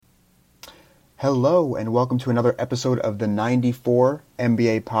Hello, and welcome to another episode of the 94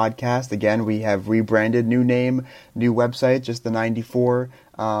 NBA podcast. Again, we have rebranded, new name, new website, just the 94.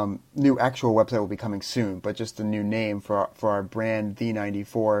 New actual website will be coming soon, but just the new name for our brand, the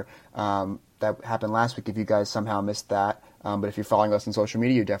 94. That happened last week if you guys somehow missed that. But if you're following us on social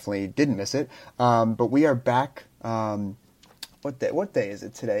media, you definitely didn't miss it. But we are back. What day is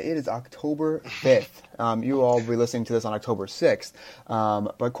it today? It is October 5th. You all will be listening to this on October 6th.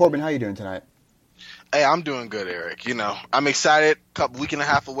 But Corbin, how are you doing tonight? Hey, I'm doing good, Eric. You know, I'm excited. Week and a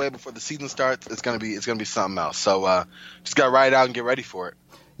half away before the season starts. It's gonna be something else. So just gotta ride it out and get ready for it.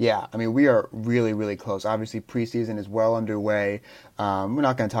 Yeah, I mean, we are really, really close. Obviously, preseason is well underway. We're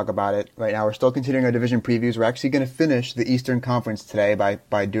not going to talk about it right now. We're still continuing our division previews. We're actually going to finish the Eastern Conference today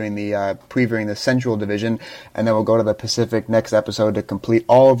by doing the previewing the Central Division, and then we'll go to the Pacific next episode to complete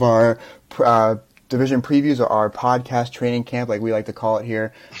all of our division previews, or our podcast training camp, like we like to call it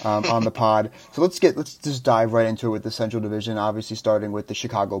here on the pod. So let's just dive right into it with the Central Division. Obviously, starting with the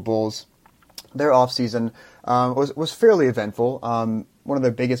Chicago Bulls. Their offseason was fairly eventful. One of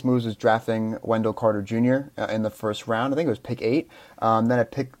their biggest moves was drafting Wendell Carter Jr. In the first round. I think it was pick 8. Then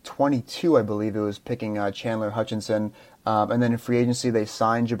at pick 22, I believe it was picking Chandler Hutchinson. And then in free agency, they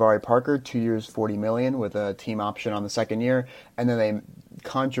signed Jabari Parker, 2 years, $40 million, with a team option on the second year. And then they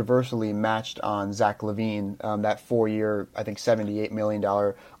controversially matched on Zach LaVine, that 4-year, I think $78 million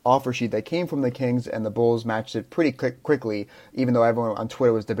offer sheet that came from the Kings, and the Bulls matched it pretty quickly, even though everyone on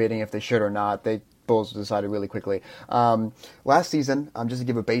Twitter was debating if they should or not. Bulls decided really quickly. Last season, just to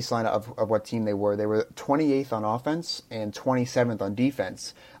give a baseline of what team they were 28th on offense and 27th on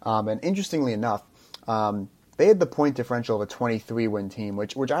defense. And interestingly enough, they had the point differential of a 23-win team,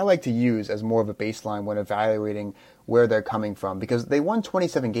 which I like to use as more of a baseline when evaluating where they're coming from, because they won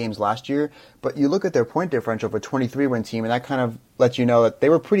 27 games last year, but you look at their point differential for a 23-win team, and that kind of lets you know that they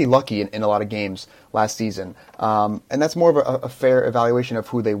were pretty lucky in a lot of games last season. And that's more of a fair evaluation of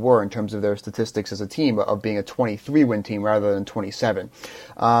who they were in terms of their statistics as a team, of being a 23-win team rather than 27.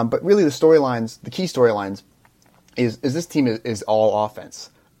 But really the key storylines is this team is all offense.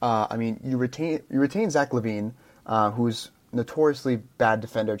 I mean, you retain Zach LaVine, who's notoriously bad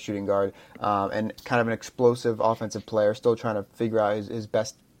defender at shooting guard, and kind of an explosive offensive player, still trying to figure out his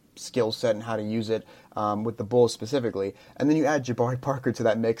best skill set and how to use it with the Bulls specifically. And then you add Jabari Parker to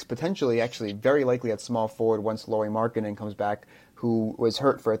that mix, potentially, actually, very likely at small forward once Lauri Markkanen comes back, who was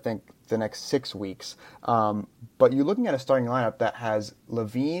hurt for, I think, the next 6 weeks. But you're looking at a starting lineup that has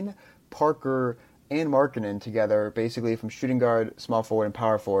LaVine, Parker, and Markkanen together, basically from shooting guard, small forward, and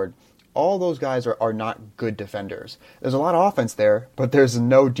power forward. All those guys are not good defenders. There's a lot of offense there, but there's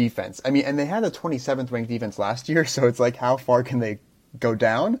no defense. I mean, and they had the 27th ranked defense last year, so it's like, how far can they go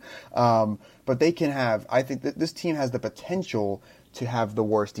down? But they can have, I think that this team has the potential to have the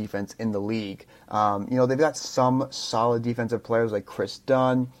worst defense in the league. They've got some solid defensive players like Chris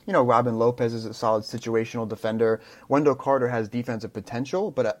Dunn. Robin Lopez is a solid situational defender. Wendell Carter has defensive potential,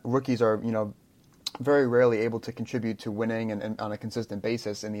 but rookies are, very rarely able to contribute to winning and on a consistent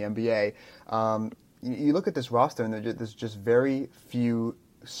basis in the NBA. You look at this roster, and there's just very few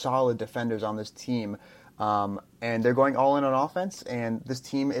solid defenders on this team. And they're going all in on offense, and this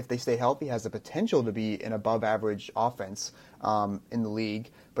team, if they stay healthy, has the potential to be an above-average offense in the league.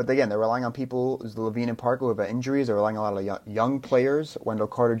 But again, they're relying on people, LaVine and Parker, who have injuries. They're relying on a lot of young players. Wendell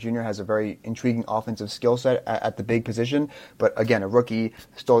Carter Jr. has a very intriguing offensive skill set at the big position. But again, a rookie,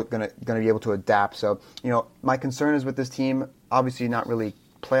 still going to be able to adapt. So, my concern is with this team, obviously not really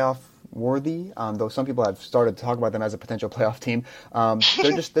playoff worthy, though some people have started to talk about them as a potential playoff team.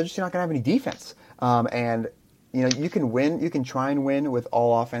 They're just not going to have any defense. And you can win, you can try and win with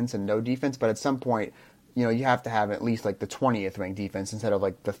all offense and no defense, but at some point, you have to have at least like the 20th ranked defense instead of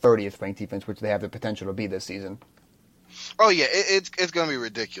like the 30th ranked defense, which they have the potential to be this season. Oh yeah, it's going to be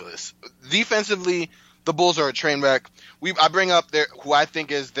ridiculous. Defensively, the Bulls are a train wreck. I bring up who I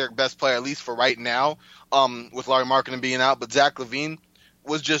think is their best player, at least for right now, with Lauri Markkanen being out, but Zach LaVine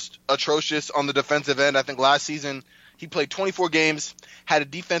was just atrocious on the defensive end. I think last season he played 24 games, had a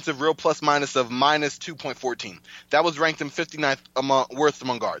defensive real plus minus of minus 2.14. That was ranked him 59th worst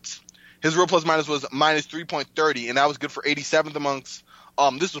among guards. His real plus minus was minus 3.30, and that was good for 87th amongst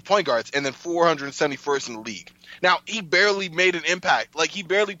this was point guards, and then 471st in the league. Now, he barely made an impact. Like, he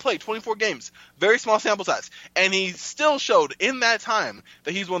barely played 24 games. Very small sample size. And he still showed in that time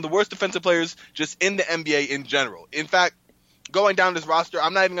that he's one of the worst defensive players just in the NBA in general. In fact, going down this roster,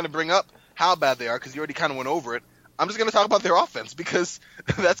 I'm not even going to bring up how bad they are because you already kind of went over it. I'm just going to talk about their offense because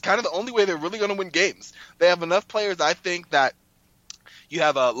that's kind of the only way they're really going to win games. They have enough players, I think, that you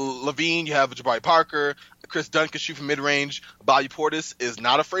have LaVine, you have Jabari Parker, Chris Dunn can shoot from mid-range. Bobby Portis is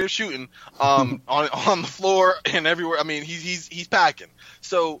not afraid of shooting on the floor and everywhere. I mean, he's packing.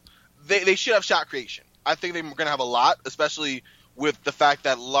 So they should have shot creation. I think they're going to have a lot, especially with the fact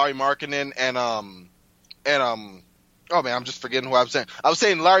that Lauri Markkanen and oh man, I'm just forgetting who I was saying. I was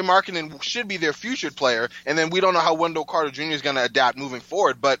saying Lauri Markkanen should be their featured player, and then we don't know how Wendell Carter Jr. is going to adapt moving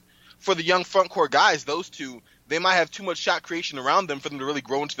forward. But for the young front court guys, those two, they might have too much shot creation around them for them to really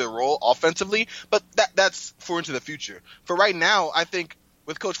grow into their role offensively. But that's for into the future. For right now, I think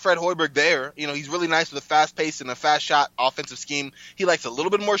with Coach Fred Hoiberg there, he's really nice with a fast pace and a fast shot offensive scheme. He likes a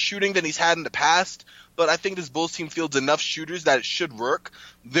little bit more shooting than he's had in the past. But I think this Bulls team fields enough shooters that it should work.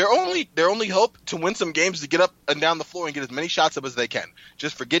 Their only hope to win some games is to get up and down the floor and get as many shots up as they can.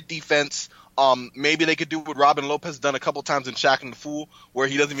 Just forget defense. Maybe they could do what Robin Lopez done a couple times in Shaq and the Fool, where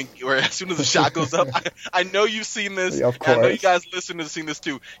he doesn't even, where as soon as the shot goes up, I know you've seen this. Yeah, of course. I know you guys listening have seen this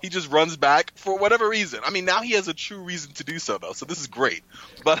too. He just runs back for whatever reason. I mean, now he has a true reason to do so though, so this is great.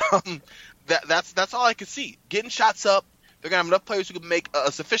 But that's all I could see. Getting shots up. They're gonna have enough players who can make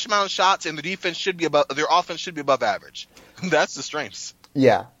a sufficient amount of shots, and their offense should be above average. That's the strengths.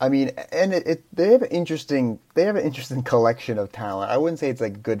 Yeah, I mean, and they have an interesting collection of talent. I wouldn't say it's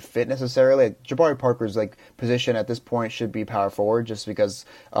like a good fit necessarily. Like, Jabari Parker's position at this point should be power forward, just because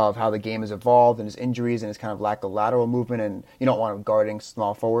of how the game has evolved and his injuries and his kind of lack of lateral movement. And you don't want him guarding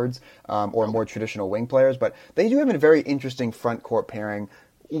small forwards or more traditional wing players. But they do have a very interesting front court pairing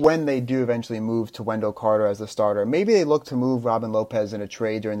when they do eventually move to Wendell Carter as the starter. Maybe they look to move Robin Lopez in a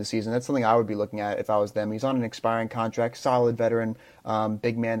trade during the season. That's something I would be looking at if I was them. He's on an expiring contract, solid veteran,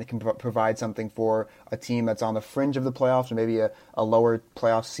 big man that can provide something for a team that's on the fringe of the playoffs, or maybe a lower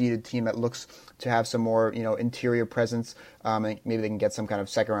playoff seeded team that looks to have some more interior presence. Maybe they can get some kind of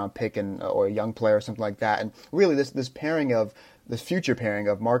second round pick or a young player or something like that. And really this future pairing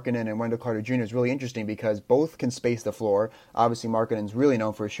of Markkanen and Wendell Carter Jr. is really interesting because both can space the floor. Obviously, Markkanen's really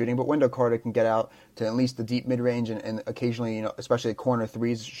known for his shooting, but Wendell Carter can get out to at least the deep mid-range and occasionally, especially corner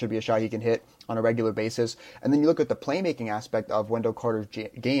threes should be a shot he can hit on a regular basis. And then you look at the playmaking aspect of Wendell Carter's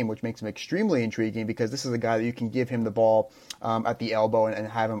game, which makes him extremely intriguing because this is a guy that you can give him the ball at the elbow and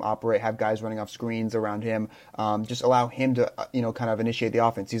have him operate, have guys running off screens around him, just allow him to, kind of initiate the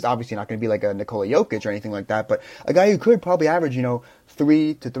offense. He's obviously not going to be like a Nikola Jokic or anything like that, but a guy who could probably average,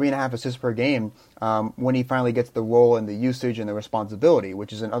 3 to 3.5 assists per game when he finally gets the role and the usage and the responsibility,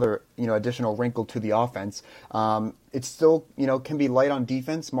 which is another, additional wrinkle to the offense. It still, can be light on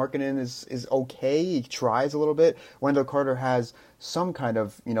defense. Markkanen is okay. He tries a little bit. Wendell Carter has some kind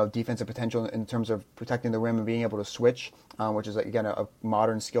of, defensive potential in terms of protecting the rim and being able to switch, which is, again, a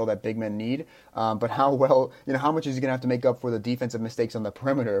modern skill that big men need. But how much is he going to have to make up for the defensive mistakes on the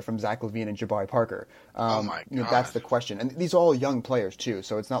perimeter from Zach LaVine and Jabari Parker? Oh my God. That's the question. And these are all young players, too.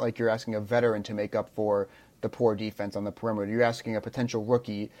 So it's not like you're asking a veteran to make up for the poor defense on the perimeter. You're asking a potential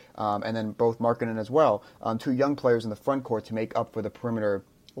rookie, and then both Markkanen as well, two young players in the front court to make up for the perimeter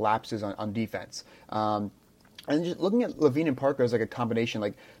lapses on defense. And just looking at LaVine and Parker as like a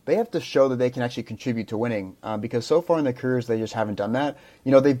combination, they have to show that they can actually contribute to winning, because so far in their careers they just haven't done that.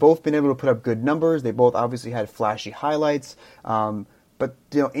 They've both been able to put up good numbers. They both obviously had flashy highlights. But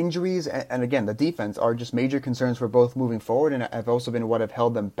injuries and again the defense are just major concerns for both moving forward, and have also been what have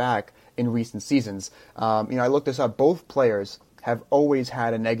held them back in recent seasons. I looked this up. Both players have always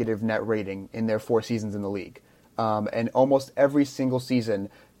had a negative net rating in their 4 seasons in the league, and almost every single season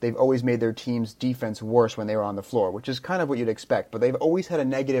they've always made their team's defense worse when they were on the floor, which is kind of what you'd expect. But they've always had a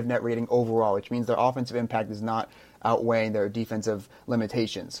negative net rating overall, which means their offensive impact is not outweighing their defensive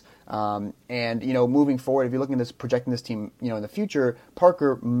limitations. And moving forward, if you're looking at this, projecting this team, in the future,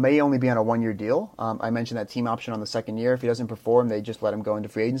 Parker may only be on a 1-year deal. I mentioned that team option on the second year. If he doesn't perform, they just let him go into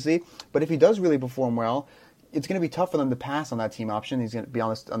free agency. But if he does really perform well, it's going to be tough for them to pass on that team option. He's going to be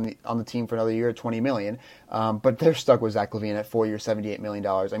on the team for another year at $20 million. But they're stuck with Zach LaVine at 4 years, $78 million.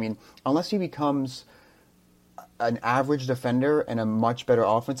 I mean, unless he becomes an average defender and a much better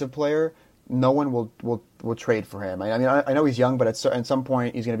offensive player, no one will trade for him. I know he's young, but at some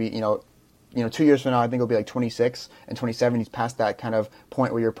point he's going to be, 2 years from now, I think he'll be like 26 and 27. He's past that kind of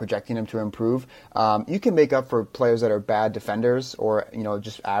point where you're projecting him to improve. You can make up for players that are bad defenders or,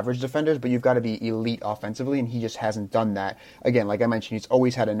 just average defenders, but you've got to be elite offensively, and he just hasn't done that. Again, like I mentioned, he's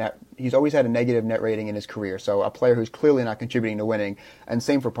always had a negative net rating in his career. So a player who's clearly not contributing to winning, and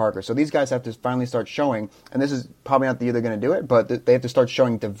same for Parker. So these guys have to finally start showing, and this is probably not the year they're going to do it, but they have to start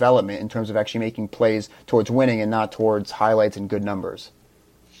showing development in terms of actually making plays towards winning and not towards highlights and good numbers.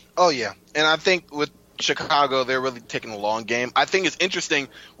 Oh, yeah. And I think with Chicago, they're really taking a long game. I think it's interesting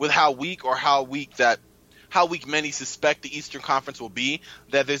with how weak that how weak many suspect the Eastern Conference will be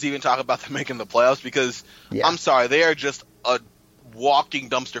that there's even talk about them making the playoffs, because I'm sorry, they are just a walking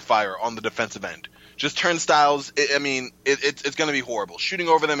dumpster fire on the defensive end. Just turnstiles. It's going to be horrible. Shooting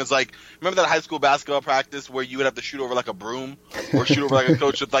over them is like, remember that high school basketball practice where you would have to shoot over like a broom or shoot over like a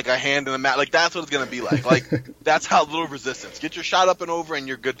coach with like a hand in the mat? Like, that's what it's going to be like. Like, that's how little resistance. Get your shot up and over and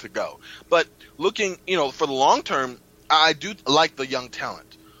you're good to go. But looking, for the long term, I do like the young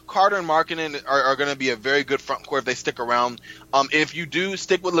talent. Carter and Markkanen are going to be a very good front court if they stick around. If you do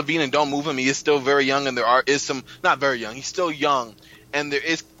stick with LaVine and don't move him, he is still very young, and there is some – not very young. He's still young, and there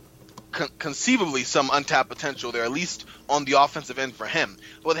is conceivably some untapped potential there, at least on the offensive end for him.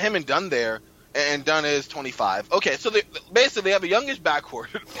 With him and Dunn there, and Dunn is 25. Okay, so basically they have a youngish backcourt,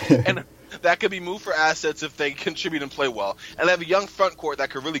 and that could be moved for assets if they contribute and play well. And they have a young front court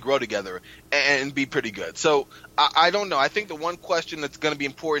that could really grow together and be pretty good. So I don't know. I think the one question that's going to be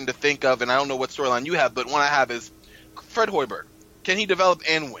important to think of, and I don't know what storyline you have, but one I have is Fred Hoiberg. Can he develop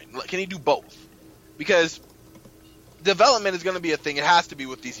and win? Can he do both? Because development is going to be a thing. It has to be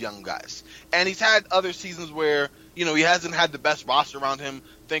with these young guys. And he's had other seasons where, he hasn't had the best roster around him.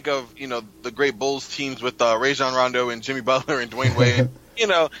 Think of, the great Bulls teams with Rajon Rondo and Jimmy Butler and Dwayne Wade.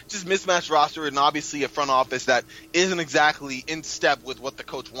 Just mismatched roster, and obviously a front office that isn't exactly in step with what the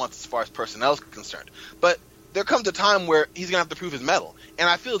coach wants as far as personnel is concerned. But there comes a time where he's going to have to prove his mettle. And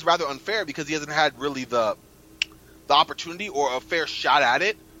I feel it's rather unfair because he hasn't had really the opportunity or a fair shot at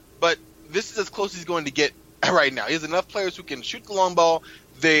it. But this is as close as he's going to get right now. He has enough players who can shoot the long ball.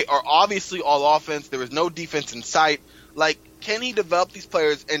 They are obviously all offense. There is no defense in sight. Like, can he develop these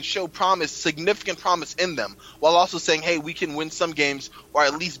players and show promise, significant promise in them, while also saying, hey, we can win some games or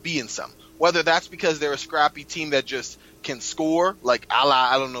at least be in some? Whether that's because they're a scrappy team that just can score, like a la,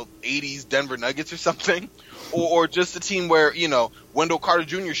 I don't know, 80s Denver Nuggets or something, or just a team where, Wendell Carter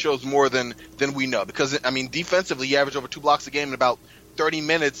Jr. shows more than we know. Because, defensively, he averaged over 2 blocks a game in about 30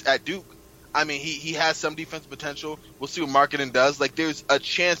 minutes at Duke. He has some defensive potential. We'll see what Markkanen does. Like, there's a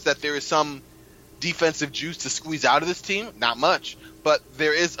chance that there is some defensive juice to squeeze out of this team. Not much, but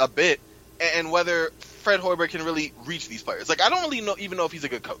there is a bit. And whether Fred Hoiberg can really reach these players. Like, I don't really even know if he's a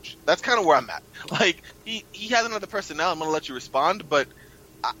good coach. That's kind of where I'm at. Like, he has another personnel. I'm going to let you respond, but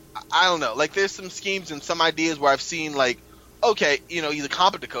I don't know. Like, there's some schemes and some ideas where I've seen, like, okay, he's a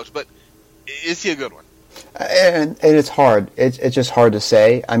competent coach, but is he a good one? And it's hard. It's just hard to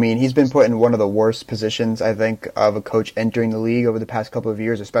say. He's been put in one of the worst positions, I think, of a coach entering the league over the past couple of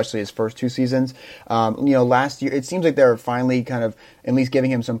years, especially his first 2 seasons. Last year, it seems like they're finally kind of at least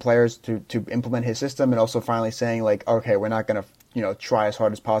giving him some players to implement his system, and also finally saying, like, okay, we're not going to try as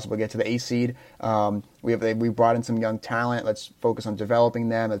hard as possible to get to the 8th seed. We brought in some young talent. Let's focus on developing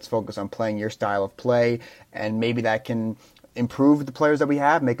them. Let's focus on playing your style of play, and maybe that can improve the players that we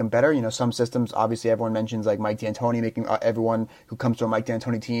have, make them better. Some systems, obviously everyone mentions like Mike D'Antoni, making everyone who comes to a Mike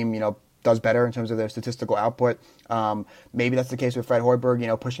D'Antoni team, does better in terms of their statistical output. Maybe that's the case with Fred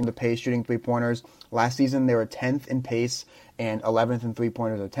Hoiberg, pushing the pace, shooting 3-pointers. Last season, they were 10th in pace and 11th in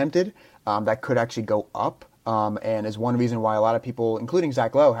 3-pointers attempted. That could actually go up, and is one reason why a lot of people, including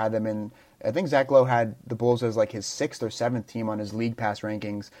Zach Lowe, had them in. I think Zach Lowe had the Bulls as like his 6th or 7th team on his League Pass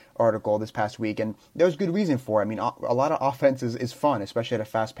rankings article this past week, and there's good reason for it. A lot of offense is fun, especially at a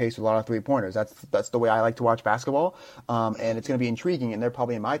fast pace with a lot of 3-pointers. That's the way I like to watch basketball, and it's going to be intriguing, and they're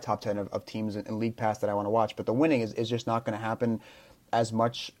probably in my top 10 of teams in League Pass that I want to watch, but the winning is just not going to happen as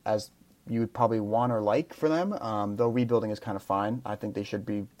much as you would probably want or like for them, though rebuilding is kind of fine. I think they should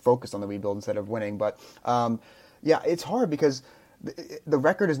be focused on the rebuild instead of winning, but it's hard because the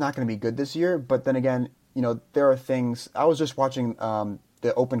record is not going to be good this year, but then again, there are things. I was just watching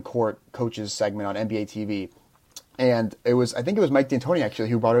the Open Court coaches segment on NBA TV, and I think it was Mike D'Antoni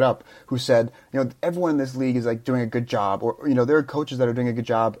actually who brought it up, who said, everyone in this league is like doing a good job, or there are coaches that are doing a good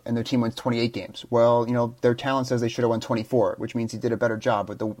job and their team wins 28 games. Well, their talent says they should have won 24, which means he did a better job,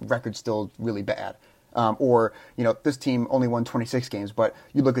 but the record's still really bad. Or this team only won 26 games, but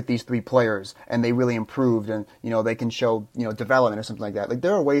you look at these 3 players and they really improved, and they can show development or something like that. Like,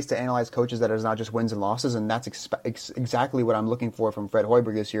 there are ways to analyze coaches that is not just wins and losses, and that's exactly what I'm looking for from Fred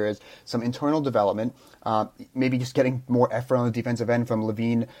Hoiberg this year, is some internal development. Maybe just getting more effort on the defensive end from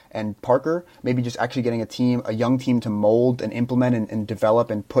LaVine and Parker. Maybe just actually getting a young team to mold and implement and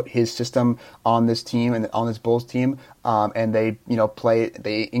develop and put his system on this team and on this Bulls team. And they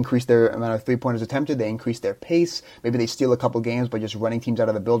they increase their amount of 3-pointers attempted. They increase their pace. Maybe they steal a couple games by just running teams out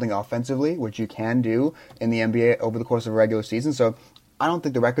of the building offensively, which you can do in the NBA over the course of a regular season. So I don't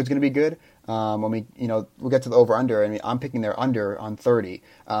think the record's going to be good. When we'll get to the over-under. I mean, I'm picking their under on 30.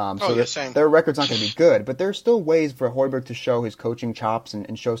 Their record's not going to be good, but there's still ways for Hoiberg to show his coaching chops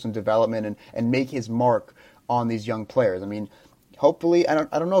and show some development and make his mark on these young players. I mean, hopefully, I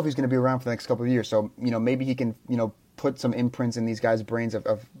don't know if he's going to be around for the next couple of years, so maybe he can put some imprints in these guys' brains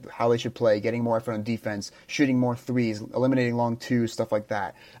of how they should play, getting more effort on defense, shooting more threes, eliminating long twos, stuff like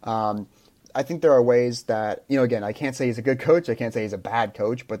that. I think there are ways that, again, I can't say he's a good coach, I can't say he's a bad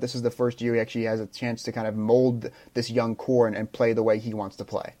coach, but this is the first year he actually has a chance to kind of mold this young core and play the way he wants to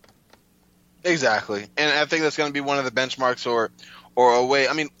play. Exactly. And I think that's going to be one of the benchmarks or a way.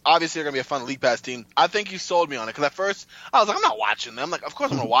 I mean, obviously they're going to be a fun League Pass team. I think you sold me on it because at first I was like, I'm not watching them. Like, of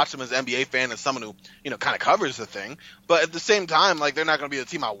course I'm going to watch them as an NBA fan and someone who, kind of covers the thing. But at the same time, like, they're not going to be the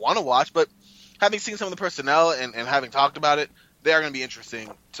team I want to watch. But having seen some of the personnel and having talked about it, they are going to be interesting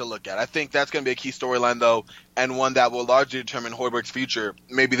to look at. I think that's going to be a key storyline, though, and one that will largely determine Hoiberg's future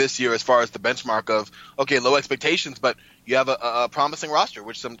maybe this year as far as the benchmark of, okay, low expectations, but you have a promising roster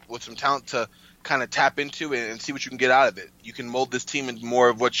with some talent to kind of tap into and see what you can get out of it. You can mold this team into more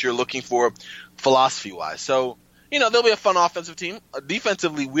of what you're looking for philosophy-wise. So, they'll be a fun offensive team.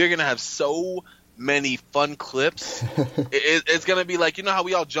 Defensively, we're going to have so many fun clips. It's going to be like, how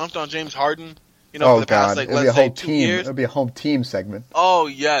we all jumped on James Harden? For the past, like, let's say 2 years. It'll be a home team segment. Oh,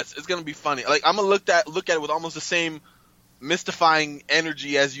 yes. It's going to be funny. Like, I'm going to look at it with almost the same mystifying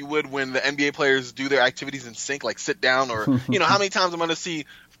energy as you would when the NBA players do their activities in sync, like sit down or, how many times I'm going to see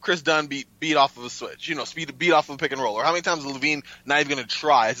Chris Dunn beat off of a switch, beat off of a pick and roll, or how many times is Levine not even going to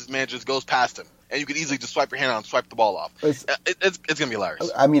try as his man just goes past him. And you could easily just swipe your hand out and swipe the ball off. It's going to be hilarious.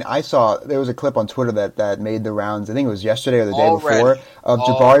 I mean, I saw there was a clip on Twitter that made the rounds. I think it was yesterday or the day before of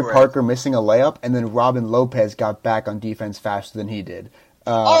Jabari Parker missing a layup, and then Robin Lopez got back on defense faster than he did.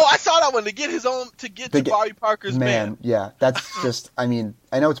 I saw that one to get Jabari Parker's man. Yeah, that's just. I mean,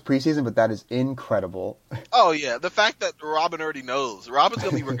 I know it's preseason, but that is incredible. Oh yeah, the fact that Robin already knows. Robin's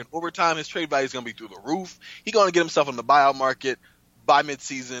going to be working overtime. His trade value is going to be through the roof. He's going to get himself in the buyout market by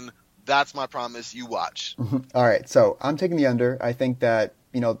midseason. That's my promise. You watch. All right, so I'm taking the under. I think that,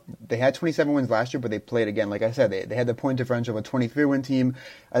 they had 27 wins last year, but they played again. Like I said, they had the point differential of a 23-win team.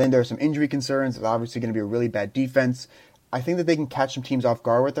 I think there are some injury concerns. It's obviously going to be a really bad defense. I think that they can catch some teams off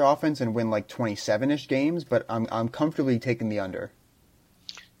guard with their offense and win like 27-ish games, but I'm comfortably taking the under.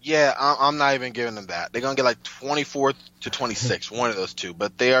 Yeah, I'm not even giving them that. They're going to get like 24 to 26, one of those two,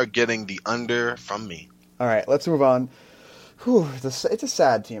 but they are getting the under from me. All right, let's move on. It's a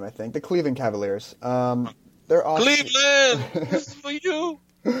sad team, I think. The Cleveland Cavaliers. They're off. Cleveland, this is for you.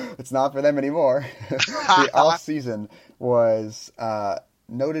 It's not for them anymore. The off season was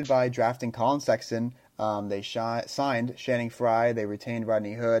noted by drafting Colin Sexton. They signed Channing Frye. They retained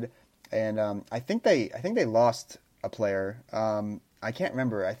Rodney Hood, and I think they lost a player. I can't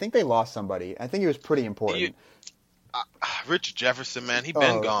remember. I think they lost somebody. I think he was pretty important. Richard Jefferson, man, he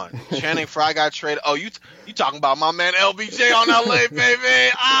been gone. Channing Frye got traded. Oh, you talking about my man LBJ on LA,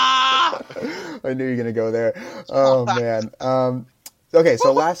 baby? Ah! I knew you were gonna go there. Oh man. Okay,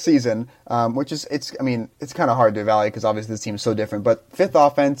 so last season, it's kind of hard to evaluate because obviously this team is so different. But fifth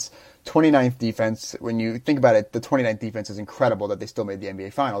offense, 29th defense. When you think about it, the 29th defense is incredible that they still made the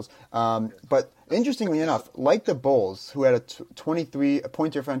NBA Finals. But interestingly enough, like the Bulls, who had a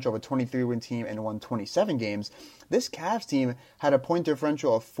point differential of a 23-win team and won 27 games, this Cavs team had a point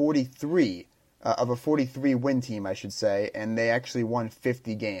differential of 43, of a 43-win team, I should say, and they actually won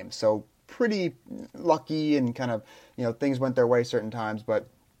 50 games. So pretty lucky and kind of, things went their way certain times, but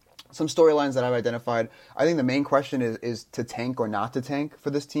some storylines that I've identified. I think the main question is to tank or not to tank for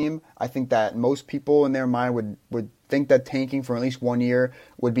this team. I think that most people in their mind would think that tanking for at least 1 year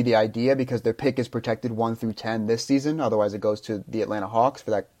would be the idea because their pick is protected 1 through 10 this season. Otherwise, it goes to the Atlanta Hawks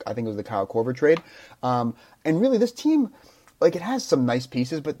for that. I think it was the Kyle Korver trade. And really, this team, it has some nice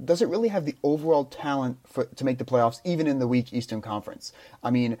pieces, but does it really have the overall talent to make the playoffs, even in the weak Eastern Conference?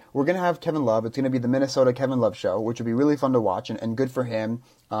 I mean, we're going to have Kevin Love. It's going to be the Minnesota Kevin Love show, which would be really fun to watch and good for him.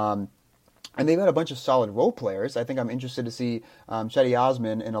 And they've got a bunch of solid role players. I think I'm interested to see Cedi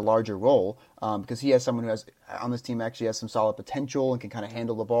Osman in a larger role because he has someone who has on this team actually has some solid potential and can kind of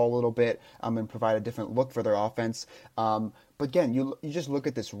handle the ball a little bit and provide a different look for their offense. But again, you just look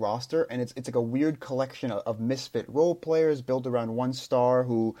at this roster and it's like a weird collection of misfit role players built around one star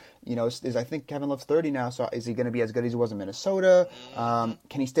who, is I think Kevin Love's 30 now, so is he going to be as good as he was in Minnesota? Can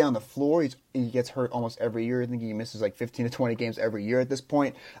he stay on the floor? He gets hurt almost every year. I think he misses like 15 to 20 games every year at this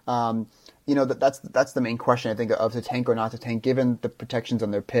point. That's the main question, I think, of to tank or not to tank, given the protections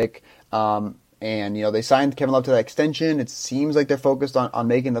on their pick. And, they signed Kevin Love to that extension. It seems like they're focused on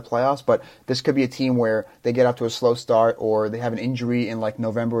making the playoffs, but this could be a team where they get off to a slow start or they have an injury in like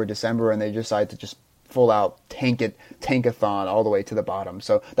November or December and they decide to just full out tankathon all the way to the bottom.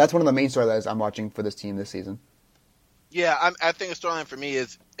 So that's one of the main storylines I'm watching for this team this season. Yeah, I think a storyline for me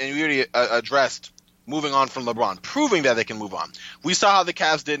is, and we already addressed moving on from LeBron, proving that they can move on. We saw how the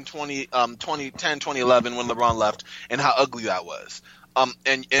Cavs did in 2010, 2011 when LeBron left and how ugly that was.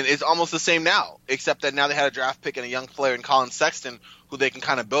 And it's almost the same now, except that now they had a draft pick and a young player in Colin Sexton who they can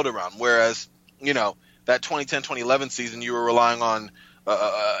kind of build around. Whereas, that 2010, 2011 season, you were relying on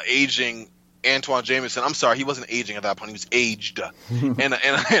aging Antoine Jameson. I'm sorry, he wasn't aging at that point. He was aged. and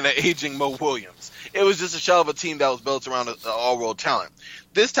an aging Mo Williams. It was just a shell of a team that was built around an all-world talent.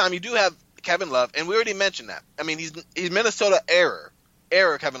 This time you do have Kevin Love, and we already mentioned that. I mean, he's Minnesota era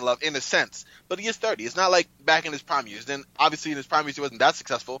Kevin Love in a sense, but he is 30. It's not like back in his prime years. Then obviously in his prime years he wasn't that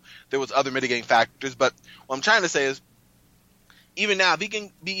successful. There was other mitigating factors, but what I'm trying to say is, even now, if he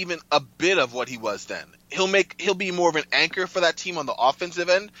can be even a bit of what he was then, he'll be more of an anchor for that team on the offensive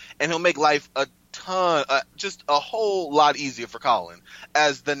end, and he'll make life just a whole lot easier for Colin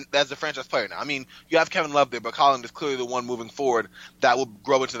as the franchise player now. I mean, you have Kevin Love there, but Colin is clearly the one moving forward that will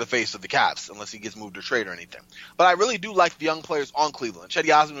grow into the face of the Cavs unless he gets moved or traded or anything. But I really do like the young players on Cleveland.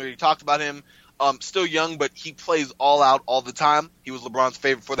 Cedi Osman, we already talked about him. Still young, but he plays all out all the time. He was LeBron's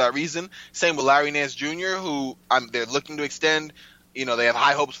favorite for that reason. Same with Larry Nance Jr., who they're looking to extend. They have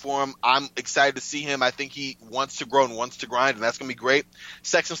high hopes for him. I'm excited to see him. I think he wants to grow and wants to grind, and that's going to be great.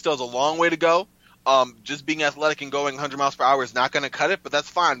 Sexton still has a long way to go. Just being athletic and going 100 miles per hour is not going to cut it, but that's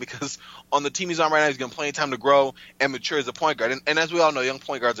fine because on the team he's on right now, he's getting plenty of time to grow and mature as a point guard. And as we all know, young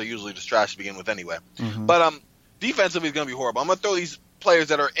point guards are usually just trash to begin with anyway. Mm-hmm. But defensively, it's going to be horrible. I'm going to throw these players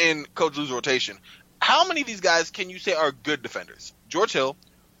that are in Coach Lou's rotation. How many of these guys can you say are good defenders? George Hill,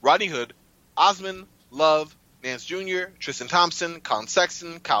 Rodney Hood, Osman, Love, Nance Jr., Tristan Thompson, Colin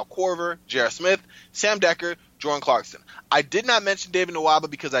Sexton, Kyle Korver, J.R. Smith, Sam Decker, Jordan Clarkson. I did not mention David Nwaba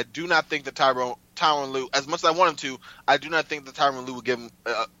because I do not think that Tyronn Lue, as much as I want him to, I do not think that Tyronn Lue would give him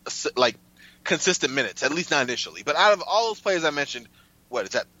consistent minutes, at least not initially. But out of all those players I mentioned, what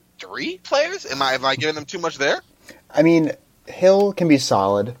is that? 3 players? Am I giving them too much there? I mean, Hill can be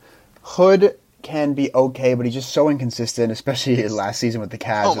solid. Hood can be okay, but he's just so inconsistent, especially last season with the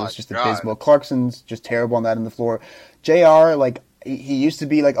Cavs. It was just abysmal. Clarkson's just terrible on that end of the floor. JR, he used to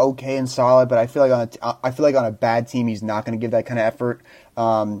be okay and solid, but I feel like on a bad team he's not going to give that kind of effort.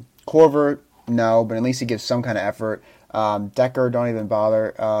 Korver, no, but at least he gives some kind of effort. Decker, don't even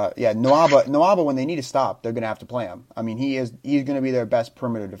bother. Nwaba, when they need to stop, they're going to have to play him. I mean, he's going to be their best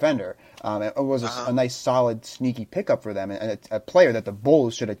perimeter defender. It was a nice, solid, sneaky pickup for them, and a player that the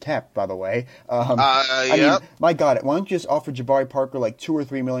Bulls should have kept, by the way. I mean, my God, why don't you just offer Jabari Parker $2 or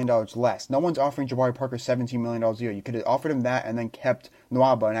 $3 million less? No one's offering Jabari Parker $17 million a year. You could have offered him that and then kept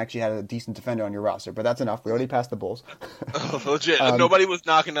Nwaba and actually had a decent defender on your roster. But that's enough. We already passed the Bulls. Legit. Nobody was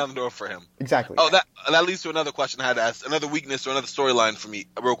knocking down the door for him. Exactly. Oh, that leads to another question I had to ask. Another weakness or another storyline for me,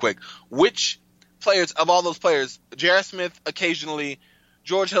 real quick. Which players, of all those players, J.R. Smith occasionally,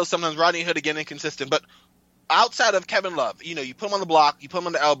 George Hill sometimes, Rodney Hood again inconsistent, but outside of Kevin Love, you put him on the block, you put him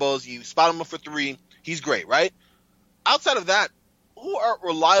on the elbows, you spot him up for 3, he's great, right? Outside of that, who are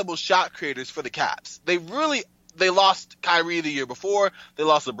reliable shot creators for the Cavs? They lost Kyrie the year before, they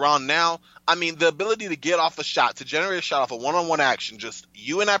lost LeBron now. I mean, the ability to get off a shot, to generate a shot off a one-on-one action, just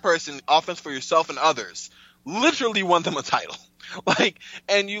you and that person, offense for yourself and others, literally won them a title.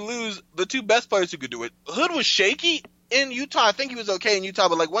 And you lose the 2 best players who could do it. Hood was shaky in Utah. I think he was okay in Utah,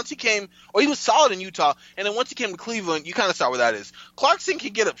 but once he came, or he was solid in Utah, and then once he came to Cleveland, you kind of saw where that is. Clarkson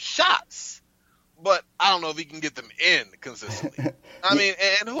can get up shots, but I don't know if he can get them in consistently. I mean,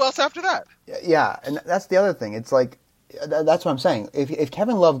 and who else after that? Yeah, and that's the other thing. It's that's what I'm saying. If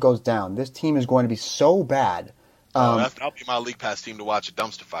Kevin Love goes down, this team is going to be so bad. That'll be my League Pass team to watch a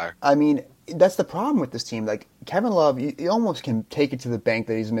dumpster fire. I mean, that's the problem with this team. Kevin Love, you almost can take it to the bank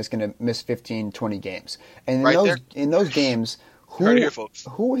that he's going to miss 15, 20 games. And in those games,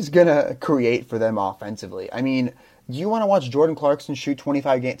 who is going to create for them offensively? I mean, do you want to watch Jordan Clarkson shoot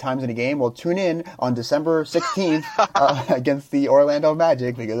 25 times in a game? Well, tune in on December 16th against the Orlando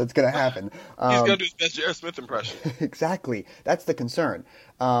Magic because it's going to happen. He's going to do his best J.R. Smith impression. Exactly. That's the concern.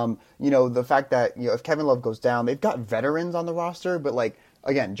 The fact that if Kevin Love goes down, they've got veterans on the roster, but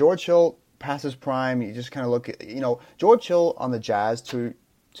again, George Hill past his prime. You just kind of look at George Hill on the Jazz two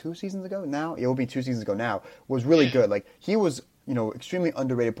seasons ago now. It will be 2 seasons ago now. Was really good. He was extremely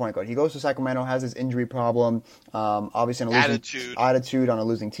underrated point guard. He goes to Sacramento, has his injury problem, obviously on a losing attitude on a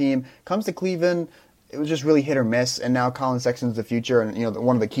losing team. Comes to Cleveland, it was just really hit or miss. And now Colin Sexton's the future, and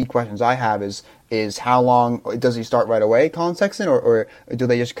one of the key questions I have is how long does he start right away, Colin Sexton, or do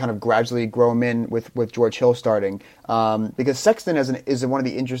they just kind of gradually grow him in with George Hill starting? Because Sexton is one of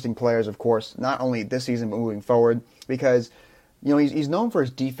the interesting players, of course, not only this season but moving forward, because he's known for his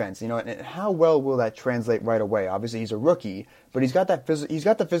defense, and how well will that translate right away? Obviously, he's a rookie, but he's got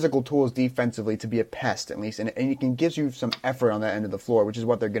the physical tools defensively to be a pest, at least, and he can gives you some effort on that end of the floor, which is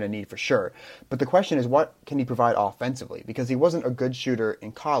what they're going to need for sure. But the question is, what can he provide offensively? Because he wasn't a good shooter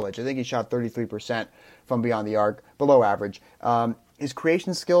in college. I think he shot 33% from beyond the arc, below average. His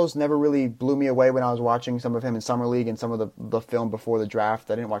creation skills never really blew me away when I was watching some of him in Summer League and some of the film before the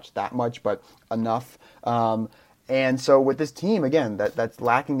draft. I didn't watch that much, but enough. And so with this team, again, that's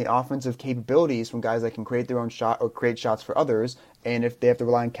lacking the offensive capabilities from guys that can create their own shot or create shots for others. And if they have to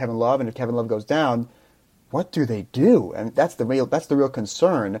rely on Kevin Love, and if Kevin Love goes down, what do they do? And that's the real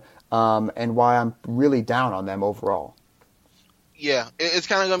concern, and why I'm really down on them overall. Yeah, it's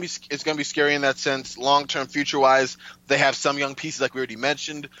kind of gonna be scary in that sense. Long term, future wise, they have some young pieces like we already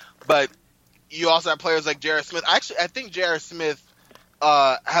mentioned, but you also have players like J.R. Smith. Actually, I think J.R. Smith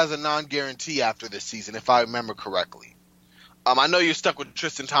has a non-guarantee after this season, if I remember correctly. I know you're stuck with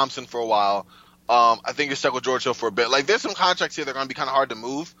Tristan Thompson for a while. I think you're stuck with George Hill for a bit. Like, there's some contracts here that are going to be kind of hard to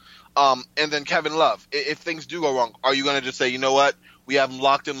move. And then Kevin Love, if things do go wrong, are you going to just say, you know what, we have him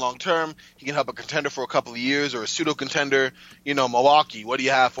locked in long term, he can help a contender for a couple of years, or a pseudo-contender, Milwaukee, what do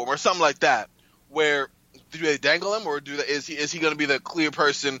you have for him, or something like that, where do they dangle him, or is he going to be the clear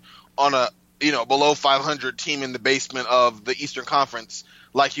person on a below 500 team in the basement of the Eastern Conference,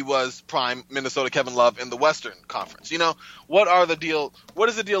 like he was prime Minnesota Kevin Love in the Western Conference? What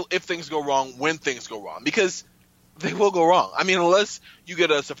is the deal if things go wrong, when things go wrong? Because they will go wrong. I mean, unless you get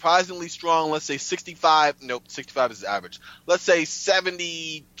a surprisingly strong, let's say 65 is average. Let's say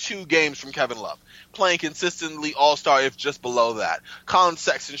 72 games from Kevin Love, playing consistently all-star if just below that. Colin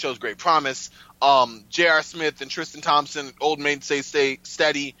Sexton shows great promise. J.R. Smith and Tristan Thompson, old mainstay, stay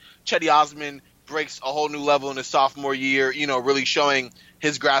steady. Chetty Osman breaks a whole new level in his sophomore year, really showing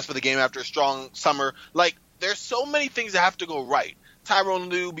his grasp of the game after a strong summer. Like, there's so many things that have to go right. Tyronn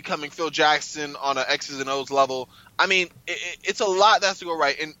Lue becoming Phil Jackson on an X's and O's level. I mean, it's a lot that has to go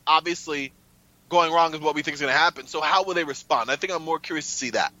right, and obviously going wrong is what we think is going to happen. So how will they respond? I think I'm more curious to see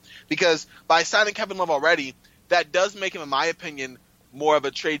that, because by signing Kevin Love already, that does make him, in my opinion, more of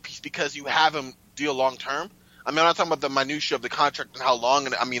a trade piece, because you have him deal long term. I mean, I'm not talking about the minutia of the contract and how long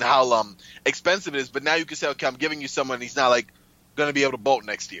and how expensive it is, but now you can say, okay, I'm giving you someone, and he's not like going to be able to bolt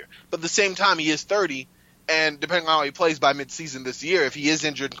next year. But at the same time, he is 30, and depending on how he plays by midseason this year, if he is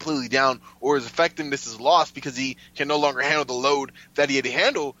injured, completely down, or his effectiveness is lost because he can no longer handle the load that he had to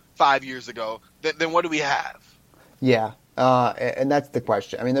handle 5 years ago, then what do we have? Yeah. And that's the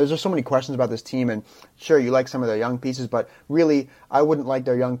question. I mean, there's just so many questions about this team, and sure, you like some of their young pieces, but really, I wouldn't like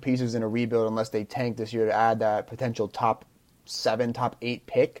their young pieces in a rebuild unless they tank this year to add that potential top 7, top 8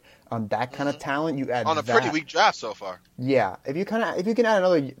 pick. That kind of talent, you add on a pretty weak draft so far. Yeah, if you can add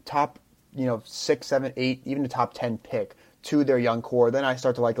another top, 6, 7, 8, even the top 10 pick to their young core, then I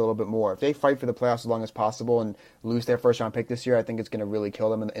start to like it a little bit more. If they fight for the playoffs as long as possible and lose their first round pick this year, I think it's going to really kill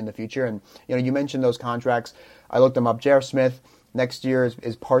them in the future. And you mentioned those contracts. I looked them up. J.R. Smith next year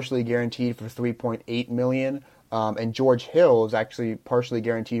is partially guaranteed for $3.8 million, and George Hill is actually partially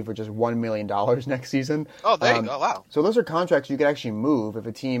guaranteed for just $1 million next season. Oh, there you go! Wow. So those are contracts you could actually move if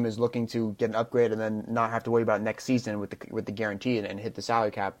a team is looking to get an upgrade and then not have to worry about next season with the guarantee and hit the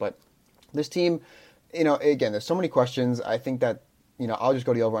salary cap. But this team, again, there's so many questions. I think that, I'll just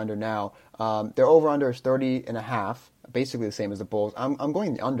go to the over-under now. Their over-under is 30.5, basically the same as the Bulls. I'm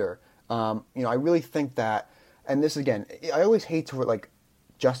going the under. I really think that, and this, again, I always hate to,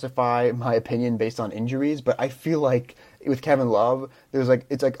 justify my opinion based on injuries, but I feel like with Kevin Love,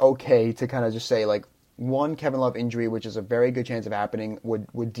 it's okay to kind of just say, one Kevin Love injury, which is a very good chance of happening,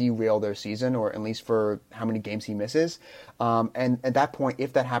 would derail their season, or at least for how many games he misses. And at that point,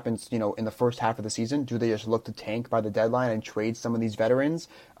 if that happens, in the first half of the season, do they just look to tank by the deadline and trade some of these veterans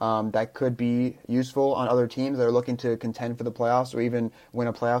that could be useful on other teams that are looking to contend for the playoffs or even win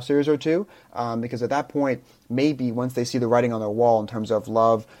a playoff series or two? Because at that point, maybe once they see the writing on their wall in terms of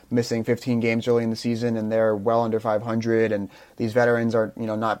Love missing 15 games early in the season and they're well under 500, and these veterans are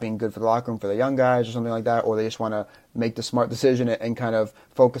not being good for the locker room for the young guys or something like that, or they just want to make the smart decision and kind of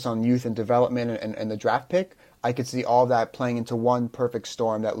focus on youth and development and the draft pick, I could see all of that playing into one perfect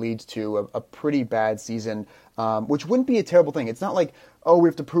storm that leads to a pretty bad season which wouldn't be a terrible thing. It's not like, oh, we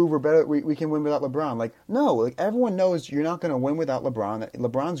have to prove we're better, we can win without LeBron. Like, no, like everyone knows you're not going to win without LeBron.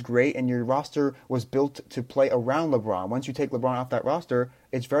 LeBron's great, and your roster was built to play around LeBron. Once you take LeBron off that roster,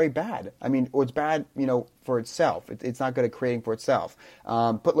 it's very bad. I mean, or it's bad, for itself. It's not good at creating for itself.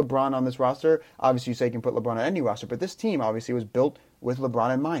 Put LeBron on this roster. Obviously, you say you can put LeBron on any roster, but this team obviously was built with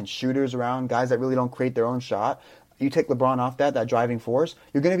LeBron in mind. Shooters around, guys that really don't create their own shot. You take LeBron off that driving force,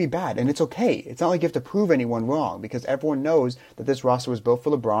 you're going to be bad. And it's okay. It's not like you have to prove anyone wrong, because everyone knows that this roster was built for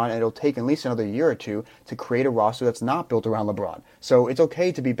LeBron, and it'll take at least another year or two to create a roster that's not built around LeBron. So it's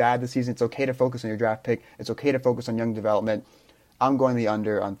okay to be bad this season. It's okay to focus on your draft pick. It's okay to focus on young development. I'm going the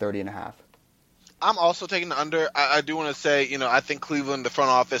under on 30.5. I'm also taking the under. I do want to say, I think Cleveland, the front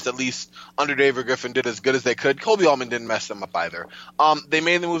office, at least under David Griffin, did as good as they could. Kobe Altman didn't mess them up either. They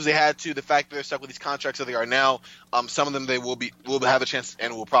made the moves they had to. The fact that they're stuck with these contracts that they are now, some of them they will have a chance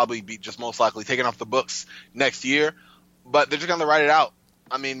and will probably be just most likely taken off the books next year. But they're just going to write it out.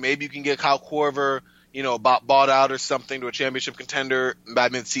 I mean, maybe you can get Kyle Korver, bought out or something to a championship contender by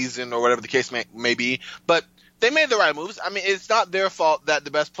mid-season or whatever the case may be. But they made the right moves. I mean, it's not their fault that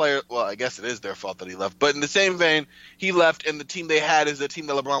the best player – well, I guess it is their fault that he left. But in the same vein, he left, and the team they had is the team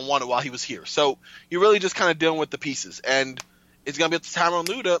that LeBron wanted while he was here. So you're really just kind of dealing with the pieces. And it's going to be up to Tyronn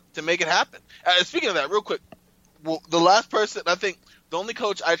Lue to make it happen. Speaking of that, real quick, the last person – I think the only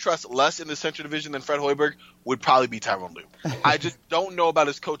coach I trust less in the Central Division than Fred Hoiberg would probably be Tyronn Lue. I just don't know about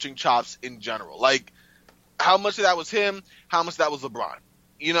his coaching chops in general. Like, how much of that was him, how much of that was LeBron.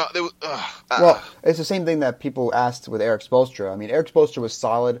 Well, it's the same thing that people asked with Eric Spoelstra. I mean, Eric Spoelstra was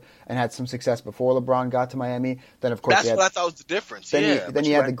solid and had some success before LeBron got to Miami. Then, of course, that's what I thought was the difference. Then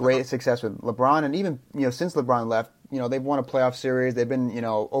he had the great success with LeBron, and even since LeBron left, they've won a playoff series. They've been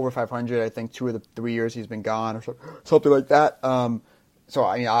over 500. I think 2 of the 3 years he's been gone, or something like that. So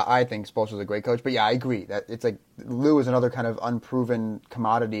I think Spoelstra's a great coach, but yeah, I agree that it's like Lue is another kind of unproven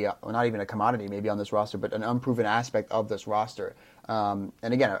commodity, or not even a commodity maybe on this roster, but an unproven aspect of this roster. And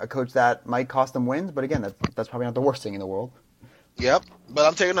again, a coach that might cost them wins, but again, that's probably not the worst thing in the world. Yep, but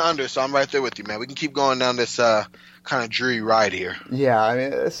I'm taking the under, so I'm right there with you, man. We can keep going down this kind of dreary ride here. Yeah, I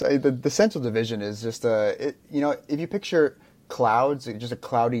mean, the Central Division is just if you picture clouds, just a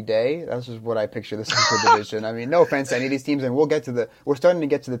cloudy day, that's just what I picture the Central Division. I mean, no offense to any of these teams, and we're starting to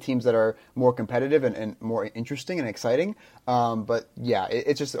get to the teams that are more competitive and more interesting and exciting. But yeah,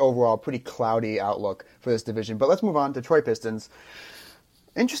 it's just overall a pretty cloudy outlook for this division. But let's move on to Detroit Pistons.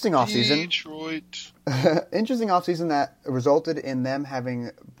 Interesting offseason. Detroit. Interesting offseason that resulted in them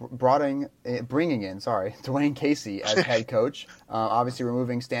having bringing in Dwayne Casey as head coach. Obviously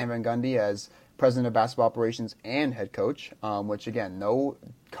removing Stan Van Gundy as president of basketball operations and head coach, which again, no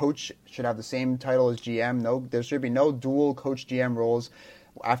coach should have the same title as GM. There should be no dual coach GM roles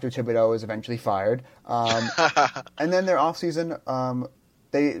after Thibodeau is eventually fired. And then their offseason,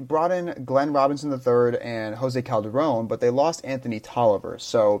 they brought in Glenn Robinson III and Jose Calderon, but they lost Anthony Tolliver.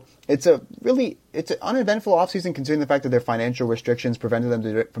 So it's an uneventful offseason considering the fact that their financial restrictions prevented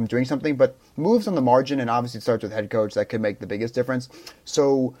them from doing something, but moves on the margin, and obviously it starts with head coach that could make the biggest difference.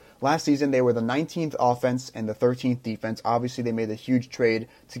 So last season they were the 19th offense and the 13th defense. Obviously they made a huge trade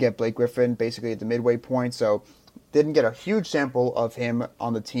to get Blake Griffin basically at the midway point, so didn't get a huge sample of him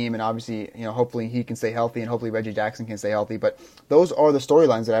on the team, and obviously, hopefully he can stay healthy, and hopefully Reggie Jackson can stay healthy. But those are the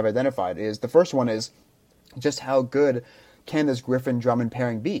storylines that I've identified. The first one is just how good can this Griffin-Drummond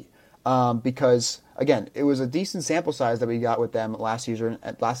pairing be? Because again, it was a decent sample size that we got with them last season,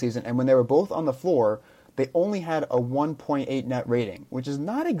 and when they were both on the floor, they only had a 1.8 net rating, which is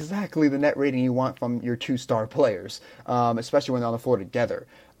not exactly the net rating you want from your two star players, especially when they're on the floor together.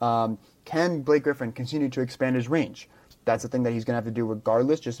 Can Blake Griffin continue to expand his range? That's the thing that he's going to have to do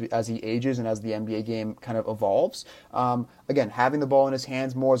regardless, just as he ages and as the NBA game kind of evolves. Again, having the ball in his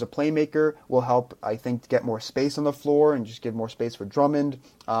hands more as a playmaker will help, I think, to get more space on the floor and just give more space for Drummond.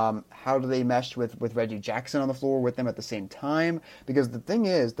 How do they mesh with Reggie Jackson on the floor with them at the same time? Because the thing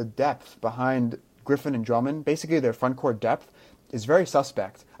is, the depth behind Griffin and Drummond, basically their front court depth, is very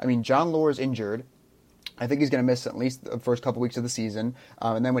suspect. I mean, John Lure is injured. I think he's going to miss at least the first couple weeks of the season.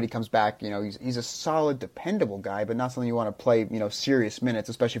 And then when he comes back, he's a solid, dependable guy, but not something you want to play, serious minutes,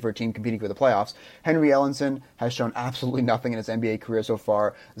 especially for a team competing for the playoffs. Henry Ellenson has shown absolutely nothing in his NBA career so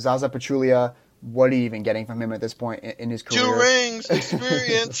far. Zaza Pachulia, what are you even getting from him at this point in his career? 2 rings,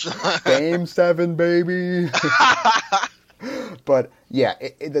 experience. Game 7, baby. But yeah,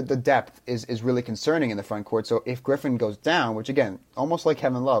 the depth is really concerning in the front court. So if Griffin goes down, which again, almost like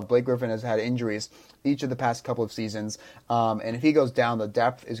Kevin Love, Blake Griffin has had injuries each of the past couple of seasons. And if he goes down, the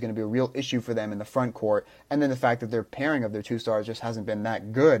depth is going to be a real issue for them in the front court. And then the fact that their pairing of their two stars just hasn't been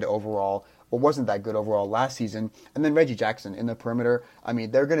that good overall what wasn't that good overall last season. And then Reggie Jackson in the perimeter. I mean,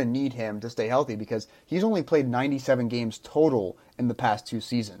 they're going to need him to stay healthy because he's only played 97 games total in the past 2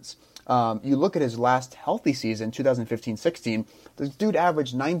 seasons. You look at his last healthy season, 2015-16, this dude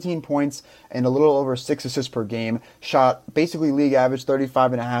averaged 19 points and a little over 6 assists per game, shot basically league average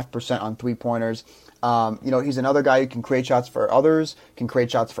 35.5% on three-pointers. He's another guy who can create shots for others, can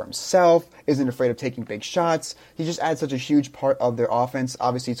create shots for himself, isn't afraid of taking big shots. He just adds such a huge part of their offense,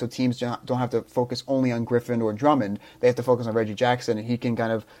 obviously, so teams don't have to focus only on Griffin or Drummond. They have to focus on Reggie Jackson, and he can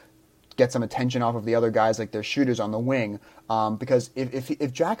kind of get some attention off of the other guys, like their shooters on the wing. Because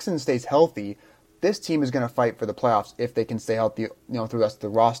if Jackson stays healthy, this team is going to fight for the playoffs if they can stay healthy, through the rest of the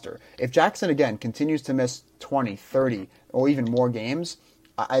roster. If Jackson, again, continues to miss 20, 30, or even more games,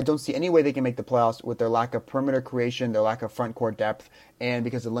 I don't see any way they can make the playoffs with their lack of perimeter creation, their lack of front court depth, and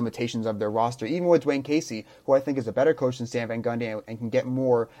because of the limitations of their roster. Even with Dwayne Casey, who I think is a better coach than Stan Van Gundy and can get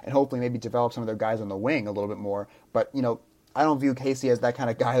more and hopefully maybe develop some of their guys on the wing a little bit more. But, I don't view Casey as that kind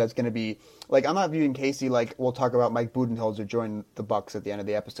of guy that's going to be like, I'm not viewing Casey like we'll talk about Mike Budenholzer joining the Bucks at the end of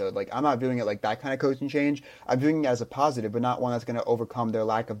the episode. Like, I'm not viewing it like that kind of coaching change. I'm viewing it as a positive, but not one that's going to overcome their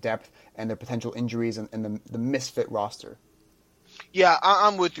lack of depth and their potential injuries and the misfit roster. Yeah,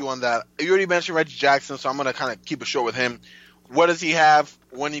 I'm with you on that. You already mentioned Reggie Jackson, so I'm going to kind of keep it short with him. What does he have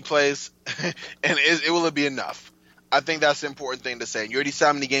when he plays, and will it be enough? I think that's the important thing to say. You already saw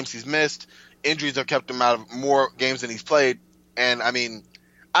how many games he's missed. Injuries have kept him out of more games than he's played, and I mean,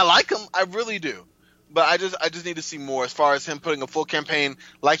 I like him, I really do, but I just need to see more as far as him putting a full campaign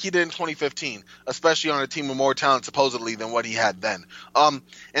like he did in 2015, especially on a team with more talent supposedly than what he had then. And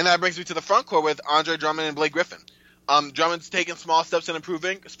that brings me to the front court with Andre Drummond and Blake Griffin. Drummond's taken small steps in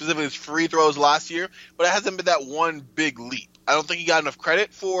improving, specifically his free throws last year, but it hasn't been that one big leap. I don't think he got enough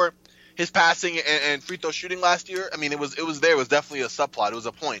credit for his passing and free throw shooting last year. I mean, it was there. It was definitely a subplot. It was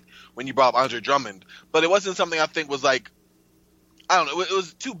a point when you brought up Andre Drummond. But it wasn't something I think was like, I don't know. It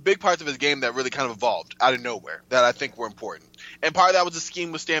was 2 big parts of his game that really kind of evolved out of nowhere that I think were important. And part of that was the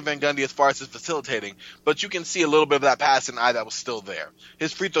scheme with Stan Van Gundy as far as his facilitating. But you can see a little bit of that passing eye that was still there.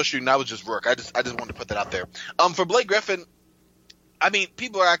 His free throw shooting, that was just work. I just wanted to put that out there. For Blake Griffin, I mean,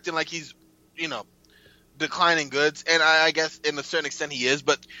 people are acting like he's, declining goods, and I guess in a certain extent he is,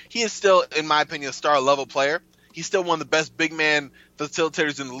 but he is still, in my opinion, a star-level player. He's still one of the best big-man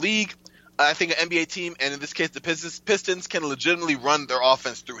facilitators in the league. I think an NBA team, and in this case the Pistons, can legitimately run their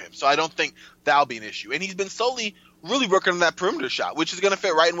offense through him, so I don't think that'll be an issue. And he's been solely really working on that perimeter shot, which is going to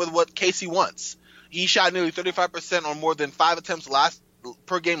fit right in with what Casey wants. He shot nearly 35% on more than 5 attempts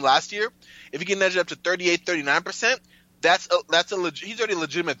per game last year. If he can edge it up to 38, 39%, he's already a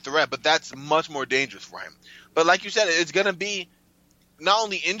legitimate threat, but that's much more dangerous for him. But like you said, it's going to be not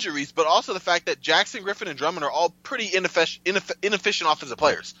only injuries, but also the fact that Jackson, Griffin, and Drummond are all pretty inefficient offensive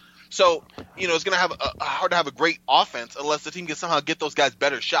players. So, it's going to have hard to have a great offense unless the team can somehow get those guys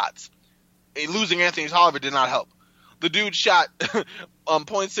better shots. And losing Anthony Tolliver did not help. The dude shot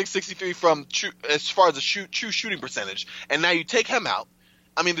 .663 from as far as the true shooting percentage, and now you take him out.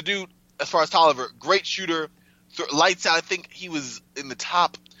 I mean, the dude, as far as Tolliver, great shooter. Lights out. I think he was in the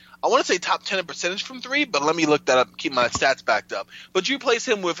top 10 in percentage from 3, but let me look that up, keep my stats backed up. But you place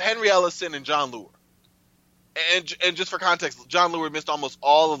him with Henry Ellison and John Lure. And just for context, John Lure missed almost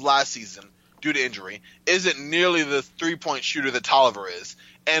all of last season due to injury. Isn't nearly the 3-point shooter that Tolliver is.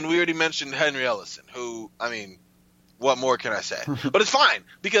 And we already mentioned Henry Ellison, who, I mean, what more can I say? But it's fine,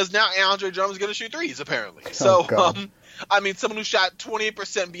 because now Andre Drummond's going to shoot threes, apparently. So, someone who shot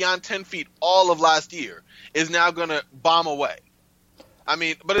 28% beyond 10 feet all of last year is now going to bomb away. I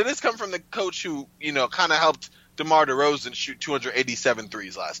mean, but it is coming from the coach who, kind of helped DeMar DeRozan shoot 287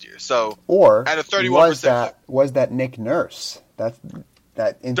 threes last year. So, or at a 31%. Was that Nick Nurse that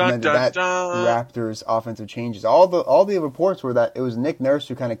implemented Raptors offensive changes? All the reports were that it was Nick Nurse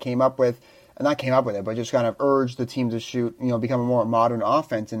who kind of not came up with it, but just kind of urged the team to shoot, become a more modern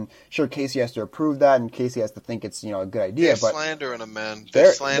offense. And sure, Casey has to approve that, and Casey has to think it's, a good idea. They're but slandering him, man.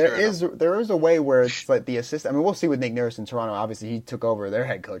 There is a way where it's like the assistant. I mean, we'll see with Nick Nurse in Toronto. Obviously, he took over their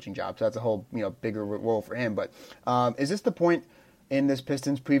head coaching job, so that's a whole, bigger role for him. But is this the point in this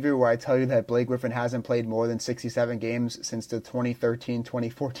Pistons preview where I tell you that Blake Griffin hasn't played more than 67 games since the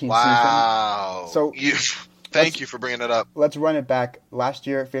 2013-2014 season? Wow. So thank you for bringing that up. Let's run it back. Last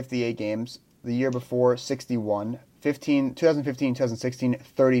year, 58 games. The year before, 61. 2015-2016,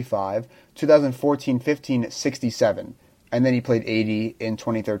 35. 2014-15, 67. And then he played 80 in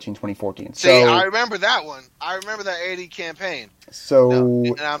 2013-2014. See, I remember that one. I remember that 80 campaign.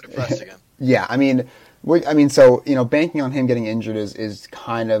 And I'm depressed again. Yeah, banking on him getting injured is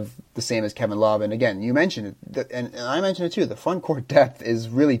kind of the same as Kevin Love. And again, you mentioned it, and I mentioned it too, the front court depth is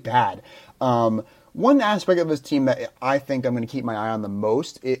really bad. One aspect of this team that I think I'm going to keep my eye on the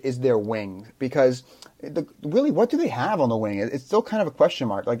most is their wing, because really, what do they have on the wing? It's still kind of a question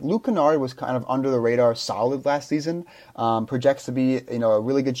mark. Like, Luke Kennard was kind of under the radar solid last season. Projects to be, a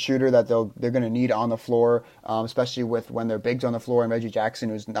really good shooter that they're going to need on the floor, especially with when their bigs on the floor and Reggie Jackson,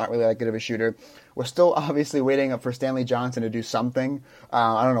 who's not really that good of a shooter. We're still obviously waiting for Stanley Johnson to do something.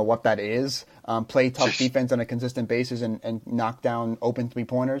 I don't know what that is. Play tough defense on a consistent basis and knock down open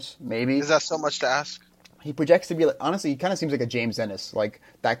three-pointers, maybe. Is that so much to ask? He projects to be, honestly, he kind of seems like a James Ennis, like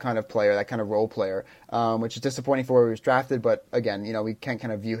that kind of player, that kind of role player, which is disappointing for where he was drafted. But again, we can't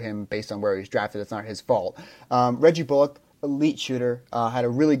kind of view him based on where he was drafted. It's not his fault. Reggie Bullock, elite shooter, had a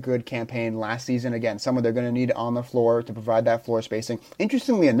really good campaign last season. Again, someone they're going to need on the floor to provide that floor spacing.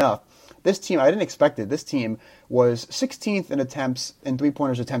 Interestingly enough, this team, I didn't expect it. This team was 16th in attempts in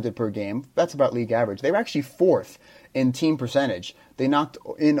three-pointers attempted per game. That's about league average. They were actually 4th in team percentage. They knocked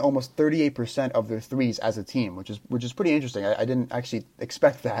in almost 38% of their threes as a team, which is pretty interesting. I didn't actually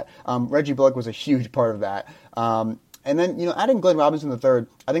expect that. Reggie Bullock was a huge part of that. And then, adding Glenn Robinson III,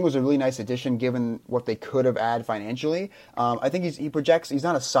 I think was a really nice addition given what they could have added financially. I think he projects, he's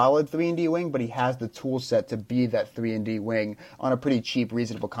not a solid 3-and-D wing, but he has the tool set to be that 3-and-D wing on a pretty cheap,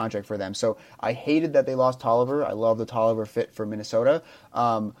 reasonable contract for them. So I hated that they lost Tolliver. I love the Tolliver fit for Minnesota.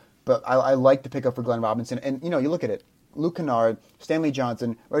 But I like the pickup for Glenn Robinson. And, you look at it. Luke Kennard, Stanley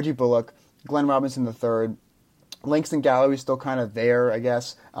Johnson, Reggie Bullock, Glenn Robinson III, Langston Gallery's still kind of there, I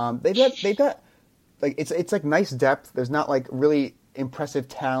guess. They've got like it's like nice depth. There's not like really impressive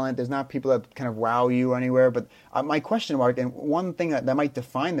talent. There's not people that kind of wow you anywhere. But my question mark, and one thing that might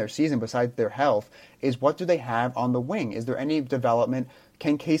define their season besides their health, is what do they have on the wing? Is there any development?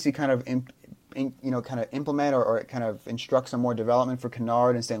 Can Casey kind of implement or kind of instruct some more development for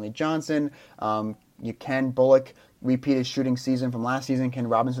Kennard and Stanley Johnson? Can Bullock repeat his shooting season from last season? Can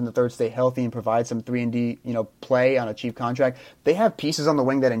Robinson III stay healthy and provide some 3-and-D, play on a cheap contract? They have pieces on the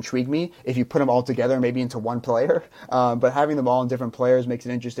wing that intrigue me if you put them all together maybe into one player. But having them all in different players makes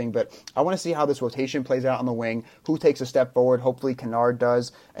it interesting. But I want to see how this rotation plays out on the wing. Who takes a step forward? Hopefully Kennard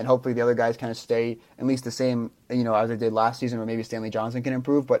does, and hopefully the other guys kind of stay at least the same, as they did last season, or maybe Stanley Johnson can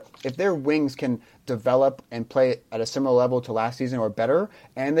improve. But if their wings can develop and play at a similar level to last season or better,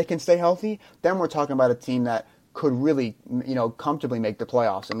 and they can stay healthy, then we're talking about a team that could really, comfortably make the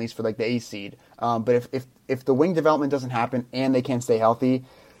playoffs, at least for like the 8th seed. But if the wing development doesn't happen and they can't stay healthy,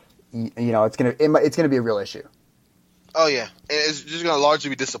 it's gonna be a real issue. Oh yeah, it's just gonna largely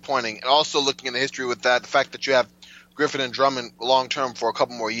be disappointing. And also looking in the history with that, the fact that you have Griffin and Drummond long term for a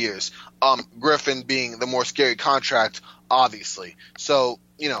couple more years. Griffin being the more scary contract, obviously. So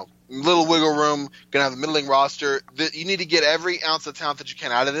little wiggle room, gonna have a middling roster. You need to get every ounce of talent that you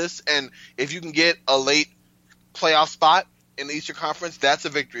can out of this, and if you can get a late playoff spot in the Eastern Conference, that's a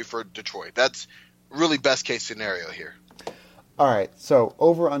victory for Detroit. That's really best case scenario here. All right, so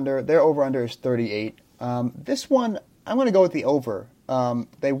their over-under is 38. This one, I'm going to go with the over.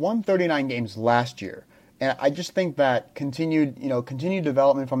 They won 39 games last year, and I just think that continued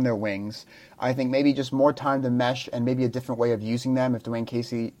development from their wings. I think maybe just more time to mesh and maybe a different way of using them if Dwayne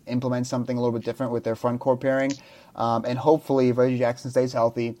Casey implements something a little bit different with their front court pairing. And hopefully if Reggie Jackson stays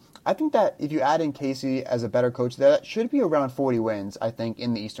healthy, I think that if you add in Casey as a better coach, that should be around 40 wins, I think,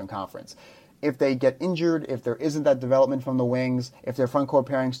 in the Eastern Conference. If they get injured, if there isn't that development from the wings, if their front court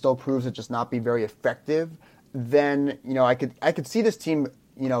pairing still proves to just not be very effective, then I could see this team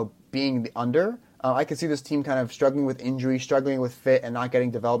being the under. I could see this team kind of struggling with injury, struggling with fit, and not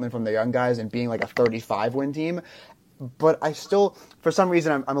getting development from the young guys and being like a 35-win team. But I still, for some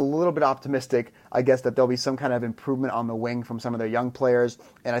reason, I'm a little bit optimistic, I guess, that there'll be some kind of improvement on the wing from some of their young players.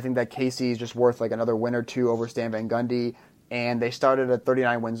 And I think that Casey is just worth like another win or two over Stan Van Gundy. And they started at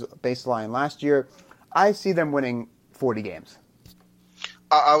 39 wins baseline last year. I see them winning 40 games.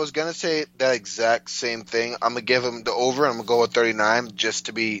 I was going to say that exact same thing. I'm going to give them the over, and I'm going to go with 39 just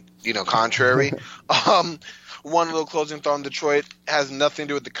to be, contrary. One little closing thought on Detroit has nothing to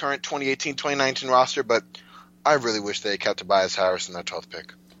do with the current 2018-2019 roster, but I really wish they had kept Tobias Harris in that 12th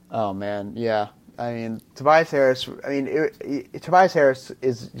pick. Oh, man, yeah. I mean, Tobias Harris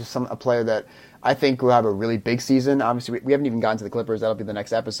is just a player that I think will have a really big season. Obviously, we haven't even gotten to the Clippers. That'll be the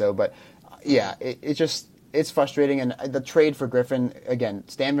next episode. But, yeah, it's frustrating. And the trade for Griffin, again,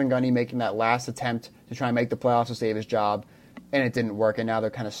 Stan Van Gundy making that last attempt to try and make the playoffs to save his job, and it didn't work. And now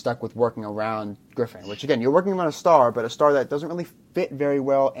they're kind of stuck with working around Griffin, which, again, you're working on a star, but a star that doesn't really fit very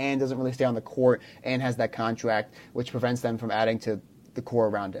well and doesn't really stay on the court and has that contract, which prevents them from adding to the core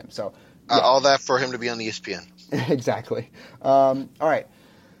around him. So, yeah. All that for him to be on ESPN. Exactly. All right.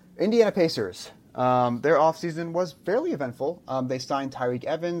 Indiana Pacers. Their offseason was fairly eventful. They signed Tyreek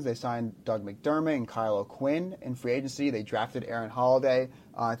Evans, they signed Doug McDermott and Kyle O'Quinn in free agency. They drafted Aaron Holiday.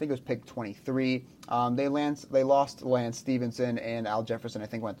 I think it was pick 23. They lost Lance Stevenson and Al Jefferson. I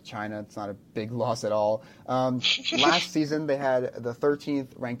think went to China. It's not a big loss at all. Last season they had the 13th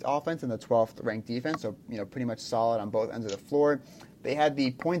ranked offense and the 12th ranked defense, so pretty much solid on both ends of the floor. They had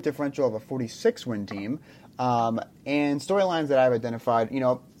the point differential of a 46-win team, and storylines that I've identified.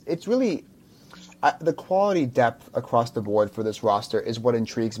 It's really the quality depth across the board for this roster is what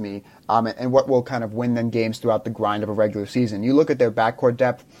intrigues me, and what will kind of win them games throughout the grind of a regular season. You look at their backcourt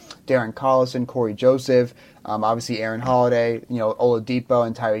depth: Darren Collison, Corey Joseph, obviously Aaron Holiday, Oladipo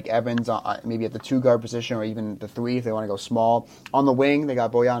and Tyreek Evans, maybe at the 2-guard position or even the 3 if they want to go small. On the wing, they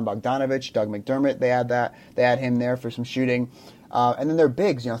got Bojan Bogdanovic, Doug McDermott. They had him there for some shooting, and then their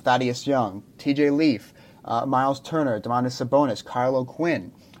bigs, Thaddeus Young, T.J. Leaf, Miles Turner, Domantas Sabonis, Kyle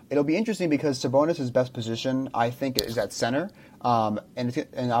O'Quinn. It'll be interesting because Sabonis' best position, I think, is at center, and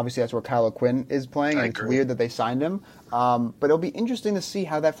obviously that's where Kyle O'Quinn is playing. And it's weird that they signed him, but it'll be interesting to see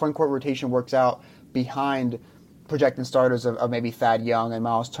how that front court rotation works out behind projected starters of maybe Thad Young and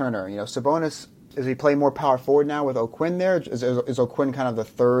Miles Turner. Sabonis, is he playing more power forward now with O'Quinn there? Is O'Quinn kind of the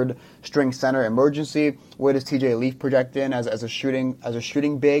third string center emergency? Where does TJ Leaf project in as a shooting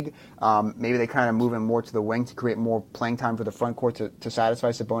big? Maybe they kind of move him more to the wing to create more playing time for the front court to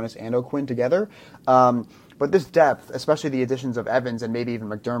satisfy Sabonis and O'Quinn together. But this depth, especially the additions of Evans and maybe even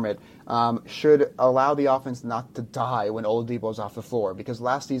McDermott, should allow the offense not to die when Oladipo's off the floor. Because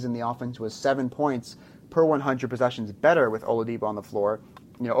last season the offense was 7 points per 100 possessions better with Oladipo on the floor.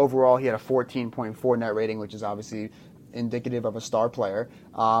 Overall, he had a 14.4 net rating, which is obviously indicative of a star player.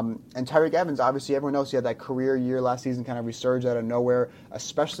 And Tyreek Evans, obviously, everyone knows he had that career year last season, kind of resurged out of nowhere,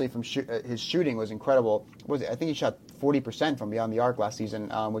 especially from his shooting was incredible. I think he shot 40% from beyond the arc last season,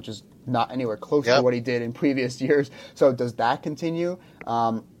 which is not anywhere close to what he did in previous years. So does that continue?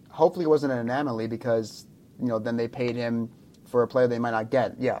 Hopefully it wasn't an anomaly because, then they paid him for a player they might not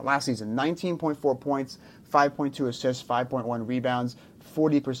get. Yeah, last season, 19.4 points, 5.2 assists, 5.1 rebounds,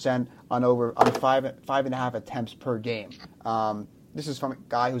 40% on 5.5 attempts per game. This is from a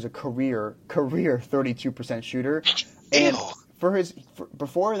guy who's a career 32% shooter. And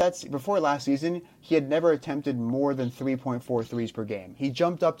before last season, he had never attempted more than 3.4 threes per game. He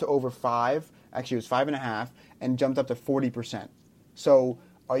jumped up to over 5. Actually, it was 5.5, and jumped up to 40%. So,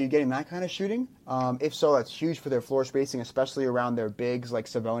 are you getting that kind of shooting? If so, that's huge for their floor spacing, especially around their bigs like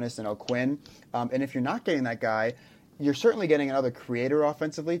Sabonis and O'Quinn. And if you're not getting that guy, you're certainly getting another creator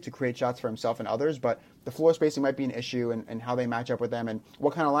offensively to create shots for himself and others, but the floor spacing might be an issue and how they match up with them and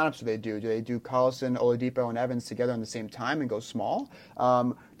what kind of lineups do they do? Do they do Collison, Oladipo, and Evans together on the same time and go small?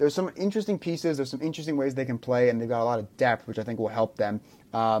 There's some interesting pieces. There's some interesting ways they can play, and they've got a lot of depth, which I think will help them.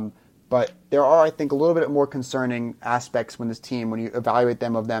 But there are, I think, a little bit more concerning aspects when you evaluate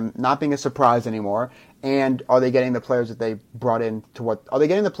them, of them not being a surprise anymore. And are they getting the players that they brought in are they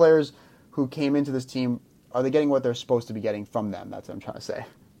getting the players who came into this team? Are they getting what they're supposed to be getting from them? That's what I'm trying to say.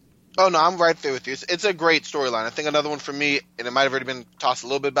 Oh, no, I'm right there with you. It's a great storyline. I think another one for me, and it might have already been tossed a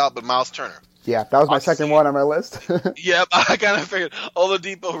little bit about, but Miles Turner. Yeah, that was my second one on my list. Yep, I kind of figured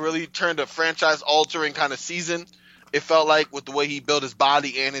Oladipo really turned a franchise-altering kind of season. It felt like with the way he built his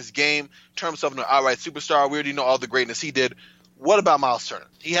body and his game, turned himself into an outright superstar. We already know all the greatness he did. What about Miles Turner?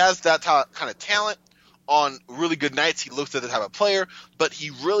 He has that kind of talent. On really good nights, he looks at the type of player, but he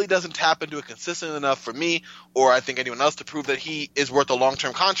really doesn't tap into it consistent enough for me, or I think anyone else, to prove that he is worth a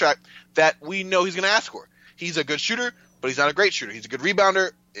long-term contract that we know he's going to ask for. He's a good shooter, but he's not a great shooter. He's a good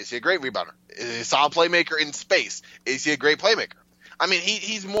rebounder. Is he a great rebounder? Is he a solid playmaker in space? Is he a great playmaker? I mean,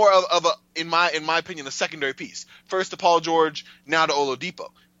 he's more of a, in my opinion, a secondary piece. First to Paul George, now to Oladipo.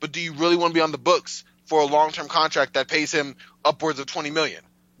 But do you really want to be on the books for a long-term contract that pays him upwards of $20 million?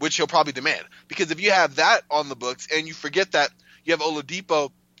 Which he'll probably demand. Because if you have that on the books and you forget that you have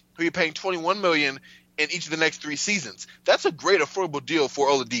Oladipo, who you're paying $21 million in each of the next 3 seasons, that's a great affordable deal for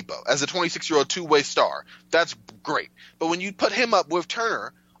Oladipo as a 26-year-old two-way star. That's great. But when you put him up with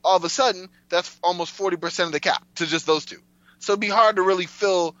Turner, all of a sudden, that's almost 40% of the cap to just those two. So it'd be hard to really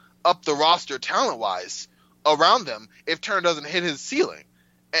fill up the roster talent-wise around them if Turner doesn't hit his ceiling.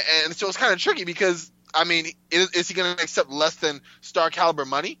 And so it's kind of tricky because, I mean, is he going to accept less than star caliber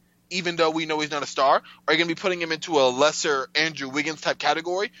money, even though we know he's not a star? Are you going to be putting him into a lesser Andrew Wiggins type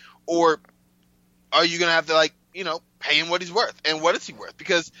category? Or are you going to have to, pay him what he's worth? And what is he worth?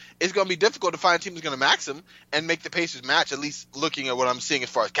 Because it's going to be difficult to find a team that's going to max him and make the Pacers match, at least looking at what I'm seeing as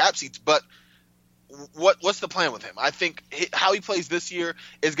far as cap seats. But what's the plan with him? I think how he plays this year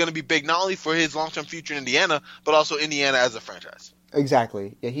is going to be big, not only for his long-term future in Indiana, but also Indiana as a franchise.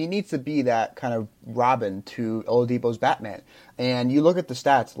 Exactly. Yeah, he needs to be that kind of Robin to Oladipo's Batman. And you look at the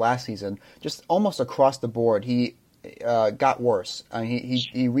stats last season, just almost across the board, he got worse.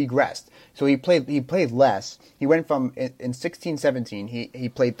 He regressed. So he played less. He went from in 16-17, he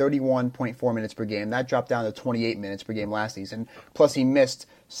played 31.4 minutes per game. That dropped down to 28 minutes per game last season. Plus he missed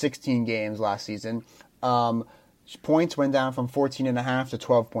 16 games last season. Points went down from 14.5 to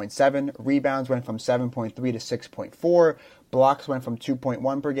 12.7. Rebounds went from 7.3 to 6.4. Blocks went from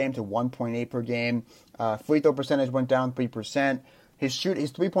 2.1 per game to 1.8 per game. Free throw percentage went down 3%. His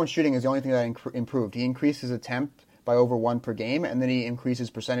 3-point shooting is the only thing that improved. He increased his attempt by over 1 per game, and then he increased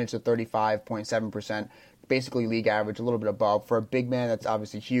his percentage to 35.7%, basically league average, a little bit above. For a big man, that's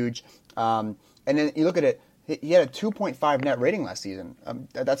obviously huge. And then you look at it, he had a 2.5 net rating last season.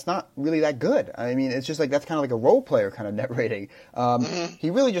 That's not really that good. I mean, it's just like that's kind of like a role player kind of net rating. He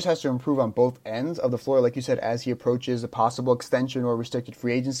really just has to improve on both ends of the floor, like you said, as he approaches a possible extension or restricted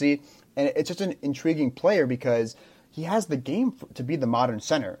free agency. And it's just an intriguing player because he has the game to be the modern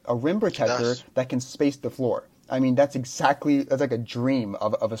center, a rim protector that can space the floor. I mean, that's like a dream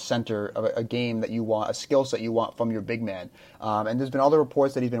of a center, of a game that you want, a skill set you want from your big man. And there's been other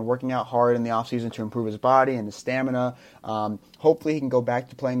reports that he's been working out hard in the offseason to improve his body and his stamina. Hopefully he can go back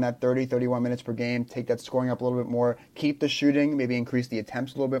to playing that 30, 31 minutes per game, take that scoring up a little bit more, keep the shooting, maybe increase the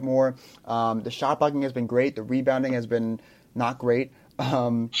attempts a little bit more. The shot blocking has been great. The rebounding has been not great.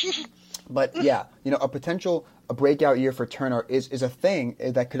 But yeah, a breakout year for Turner is a thing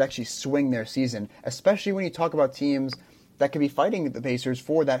that could actually swing their season, especially when you talk about teams that could be fighting the Pacers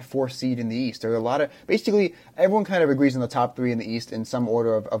for that 4th seed in the East. There are a lot of, basically, everyone kind of agrees on the top 3 in the East in some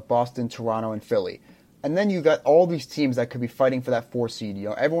order of Boston, Toronto, and Philly. And then you got all these teams that could be fighting for that 4th seed.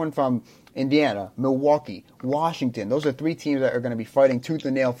 Everyone from Indiana, Milwaukee, Washington. Those are 3 teams that are going to be fighting tooth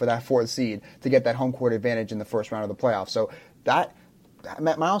and nail for that 4th seed to get that home court advantage in the first round of the playoffs. So that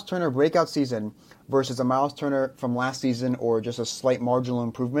Miles Turner breakout season versus a Miles Turner from last season or just a slight marginal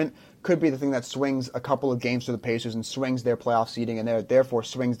improvement could be the thing that swings a couple of games for the Pacers and swings their playoff seeding and therefore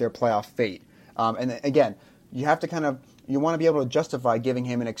swings their playoff fate. And again, you have to you want to be able to justify giving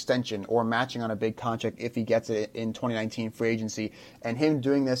him an extension or matching on a big contract if he gets it in 2019 free agency. And him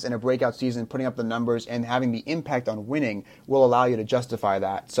doing this in a breakout season, putting up the numbers and having the impact on winning will allow you to justify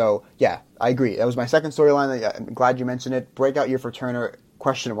that. So yeah, I agree. That was my second storyline. I'm glad you mentioned it. Breakout year for Turner,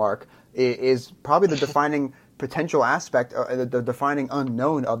 question mark, is probably the defining potential aspect, the defining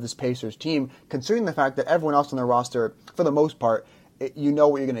unknown of this Pacers team, considering the fact that everyone else on their roster, for the most part, you know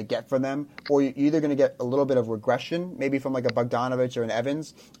what you're going to get from them, or you're either going to get a little bit of regression, maybe from like a Bogdanovich or an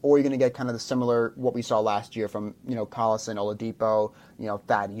Evans, or you're going to get kind of the similar what we saw last year from Collison, Oladipo,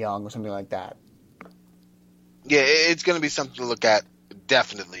 Thad Young or something like that. Yeah, it's going to be something to look at,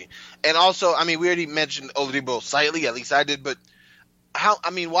 definitely. And also, I mean, we already mentioned Oladipo slightly, at least I did, but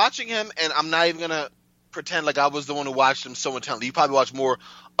watching him, and I'm not even going to pretend like I was the one who watched him so intently. You probably watched more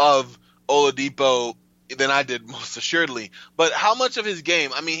of Oladipo than I did, most assuredly. But how much of his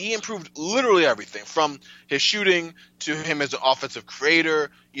game, he improved literally everything from his shooting to him as an offensive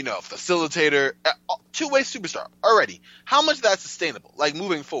creator, facilitator, two-way superstar already. How much of that's sustainable, like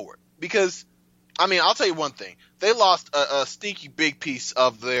moving forward? Because, I'll tell you one thing. They lost a sneaky big piece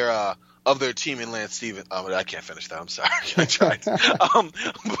of their team in Lance Stevens. I can't finish that. I'm sorry. I tried.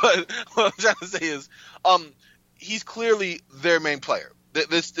 But what I'm trying to say is he's clearly their main player.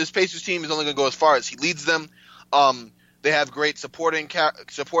 This Pacers team is only going to go as far as he leads them. They have great supporting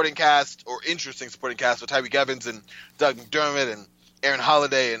cast or interesting supporting cast with Tyreke Evans and Doug McDermott and Aaron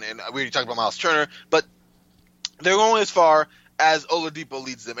Holiday and we already talked about Miles Turner. But they're going as far as Oladipo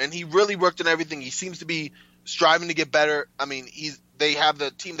leads them, and he really worked on everything. He seems to be striving to get better. They have the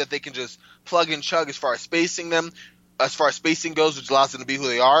team that they can just plug and chug as far as spacing goes, which allows them to be who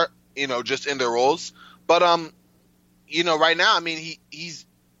they are, just in their roles. But right now, he's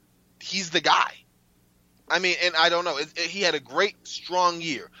the guy. And I don't know. He had a great, strong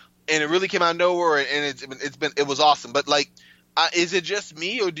year, and it really came out of nowhere, and it was awesome. But is it just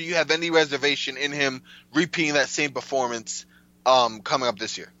me, or do you have any reservation in him repeating that same performance coming up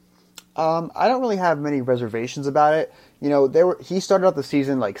this year? I don't really have many reservations about it. He started out the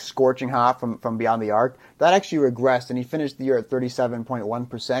season like scorching hot from beyond the arc. That actually regressed, and he finished the year at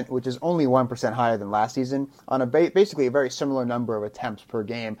 37.1%, which is only 1% higher than last season, on basically a very similar number of attempts per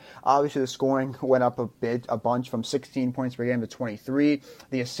game. Obviously, the scoring went up a bunch from 16 points per game to 23.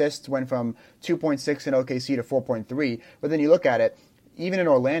 The assists went from 2.6 in OKC to 4.3. But then you look at it, even in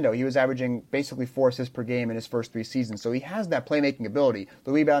Orlando, he was averaging basically 4 assists per game in his first 3 seasons. So he has that playmaking ability.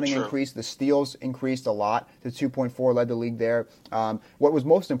 The rebounding increased. The steals increased a lot to 2.4, led the league there. What was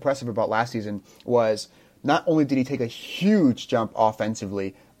most impressive about last season was not only did he take a huge jump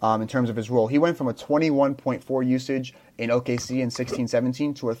offensively in terms of his role, he went from a 21.4 usage in OKC in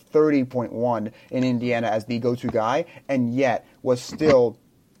 16-17 to a 30.1 in Indiana as the go-to guy, and yet was still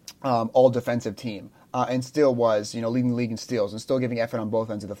all defensive team. And still was, leading the league in steals and still giving effort on both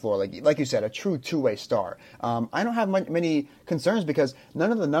ends of the floor. Like you said, a true two-way star. I don't have many concerns because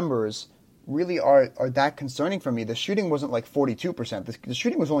none of the numbers really are that concerning for me. The shooting wasn't like 42%. The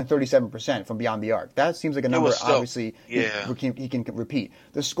shooting was only 37% from beyond the arc. That seems like a number obviously he can repeat.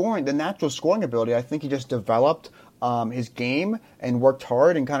 The natural scoring ability, I think he just developed his game and worked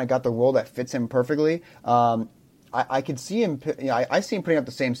hard and kind of got the role that fits him perfectly. I could see him. I see him putting up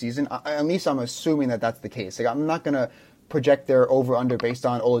the same season. At least I'm assuming that that's the case. Like, I'm not gonna project their over/under based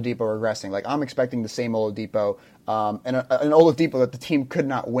on Oladipo regressing. Like, I'm expecting the same Oladipo, and an Oladipo that the team could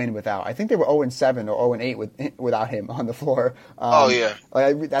not win without. I think they were 0-7 or 0-8 without him on the floor.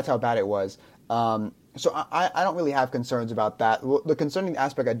 That's how bad it was. So I don't really have concerns about that. The concerning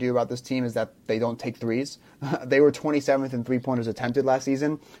aspect I do about this team is that they don't take threes. They were 27th in three-pointers attempted last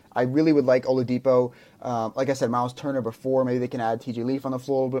season. I really would like Oladipo, like I said, Miles Turner before. Maybe they can add TJ Leaf on the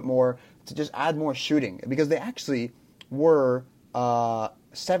floor a little bit more to just add more shooting because they actually were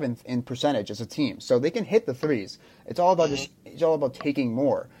 7th in percentage as a team. So they can hit the threes. It's all about taking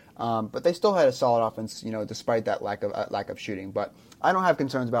more. But they still had a solid offense, despite that lack of shooting. But I don't have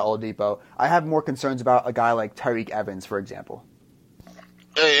concerns about Oladipo. I have more concerns about a guy like Tyreke Evans, for example.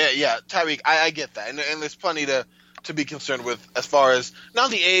 Yeah, Tyreke, I get that, and there's plenty to be concerned with as far as not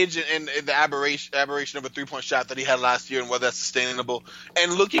the age and the aberration of a 3-point shot that he had last year and whether that's sustainable.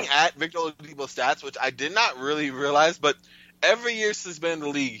 And looking at Victor Oladipo's stats, which I did not really realize, but every year since he's been in the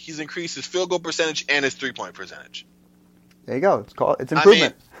league, he's increased his field goal percentage and his 3-point percentage. There you go. It's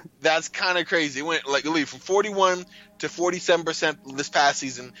improvement. I mean, that's kind of crazy. He went from 41 to 47% this past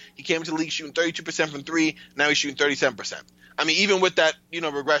season. He came into the league shooting 32% from three. Now he's shooting 37%. I mean, even with that,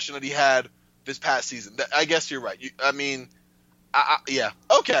 regression that he had this past season, I guess you're right. Yeah.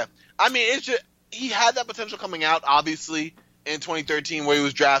 Okay. I mean, it's just he had that potential coming out, obviously, in 2013 where he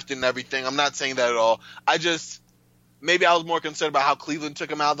was drafted and everything. I'm not saying that at all. Maybe I was more concerned about how Cleveland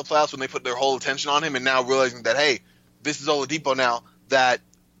took him out of the playoffs when they put their whole attention on him, and now realizing that, hey, this is Oladipo now, that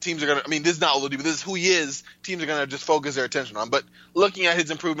teams are going to – I mean, this is not Oladipo. This is who he is. Teams are going to just focus their attention on. But looking at his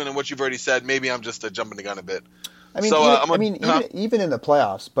improvement and what you've already said, maybe I'm just jumping the gun a bit. Even in the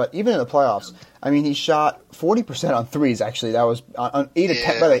playoffs, I mean, he shot 40% on threes, actually. That was on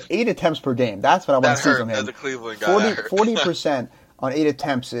 8 attempts per game. That's what I want to see from him. As a Cleveland guy, 40% on 8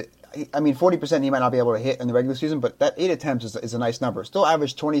 attempts. 40% he might not be able to hit in the regular season, but that 8 attempts is a nice number. Still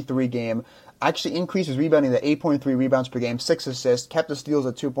averaged 23 game. Actually increased his rebounding to 8.3 rebounds per game, 6 assists, kept the steals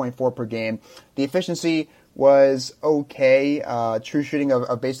at 2.4 per game. The efficiency was okay. True shooting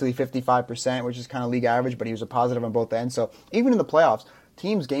of basically 55%, which is kind of league average, but he was a positive on both ends. So even in the playoffs,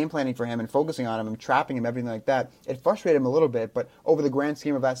 teams game planning for him and focusing on him and trapping him, everything like that, it frustrated him a little bit, but over the grand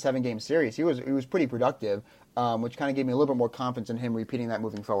scheme of that 7-game series, he was pretty productive. Which kind of gave me a little bit more confidence in him repeating that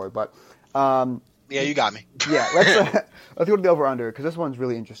moving forward. But yeah, you got me. Yeah, let's go to the over/under because this one's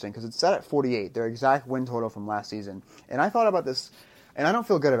really interesting because it's set at 48, their exact win total from last season. And I thought about this, and I don't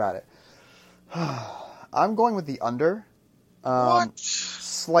feel good about it. I'm going with the under. What?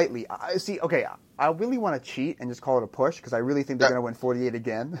 Slightly. I really want to cheat and just call it a push because I really think they're going to win 48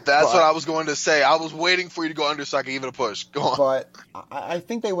 again. That's what I was going to say. I was waiting for you to go under so I could give it a push. Go on. But I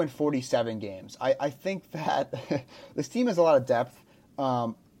think they win 47 games. I think that this team has a lot of depth.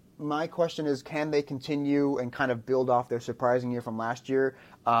 My question is, can they continue and kind of build off their surprising year from last year?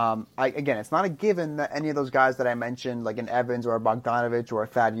 Again, it's not a given that any of those guys that I mentioned, like an Evans or a Bogdanovich or a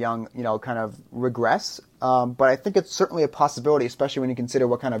Thad Young, kind of regress. But I think it's certainly a possibility, especially when you consider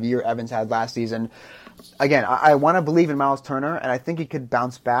what kind of year Evans had last season. Again, I want to believe in Miles Turner, and I think he could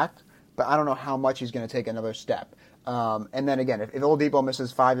bounce back, but I don't know how much he's going to take another step. And then again, if Oladipo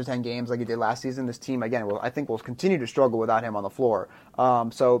misses 5 to 10 games like he did last season, this team, again, I think will continue to struggle without him on the floor.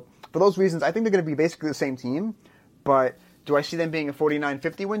 So for those reasons, I think they're going to be basically the same team, but do I see them being a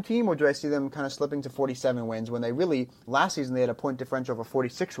 49-50 win team, or do I see them kind of slipping to 47 wins when they really, last season, they had a point differential of a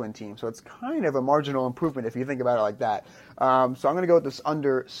 46 win team. So it's kind of a marginal improvement if you think about it like that. So I'm going to go with this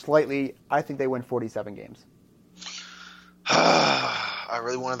under slightly. I think they win 47 games. I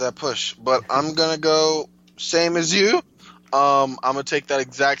really wanted that push, but I'm going to go same as you. I'm going to take that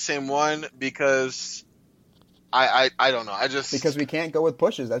exact same one because I don't know. Because we can't go with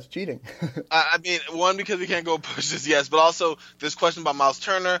pushes. That's cheating. I mean, one, because we can't go with pushes, yes. But also, this question about Miles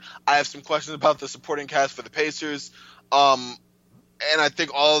Turner. I have some questions about the supporting cast for the Pacers. And I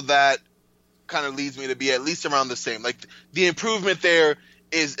think all of that kind of leads me to be at least around the same. Like, the improvement there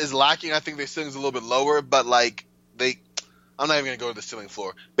is lacking. I think their ceiling's a little bit lower, but like I'm not even gonna go to the ceiling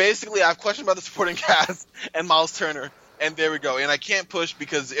floor. Basically, I have questions about the supporting cast and Miles Turner, and there we go. And I can't push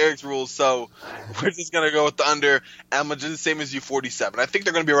because Eric's rules, so we're just gonna go with the under. And I'm gonna do the same as you, 47. I think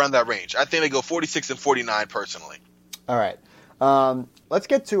they're gonna be around that range. I think they go 46 and 49 personally. All right. Let's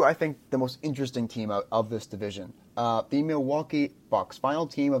get to, I think, the most interesting team of this division. The Milwaukee Bucks, final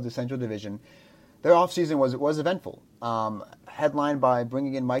team of the Central Division. Their offseason was eventful. Headlined by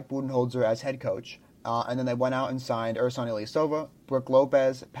bringing in Mike Budenholzer as head coach. And then they went out and signed Ersan Ilyasova, Brook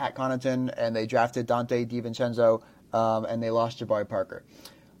Lopez, Pat Connaughton, and they drafted Dante DiVincenzo, and they lost Jabari Parker.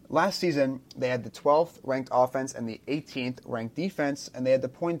 Last season, they had the 12th ranked offense and the 18th ranked defense, and they had the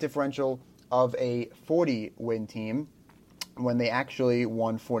point differential of a 40-win team when they actually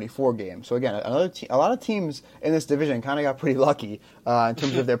won 44 games. So again, a lot of teams in this division kind of got pretty lucky in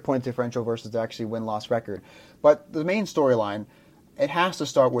terms of their point differential versus their actually win-loss record. But the main storyline, it has to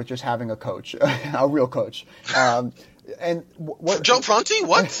start with just having a coach, a real coach. And what Joe Prunty?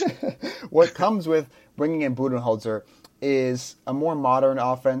 What? What comes with bringing in Budenholzer is a more modern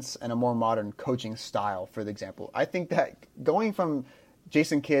offense and a more modern coaching style, for example. I think that going from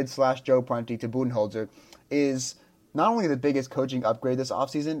Jason Kidd / Joe Prunty to Budenholzer is not only the biggest coaching upgrade this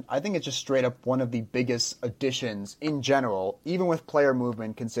offseason, I think it's just straight up one of the biggest additions in general, even with player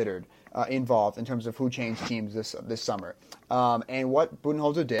movement considered, involved in terms of who changed teams this summer. And what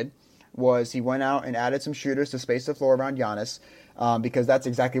Budenholzer did was he went out and added some shooters to space the floor around Giannis, because that's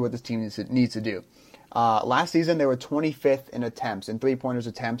exactly what this team needs to do. Last season, they were 25th in attempts, in three-pointers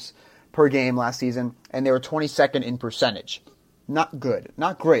attempts per game last season, and they were 22nd in percentage. Not good.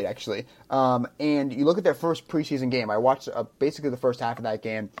 Not great, actually. And you look at their first preseason game. I watched basically the first half of that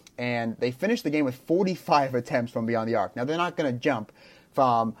game, and they finished the game with 45 attempts from beyond the arc. Now, they're not going to jump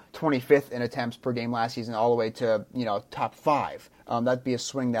from 25th in attempts per game last season all the way to, top 5. That'd be a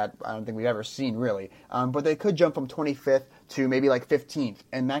swing that I don't think we've ever seen, really. But they could jump from 25th to maybe like 15th,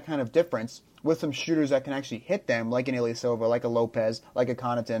 and that kind of difference with some shooters that can actually hit them, like an Ilyasova, like a Lopez, like a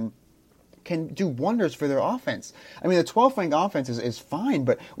Connaughton, can do wonders for their offense. I mean, the 12th ranked offense is fine,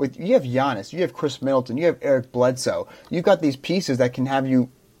 but you have Giannis, you have Chris Middleton, you have Eric Bledsoe. You've got these pieces that can have you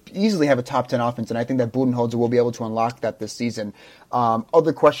easily have a top 10 offense, and I think that Budenholzer will be able to unlock that this season.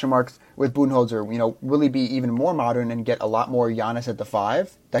 Other question marks with Budenholzer, will he be even more modern and get a lot more Giannis at the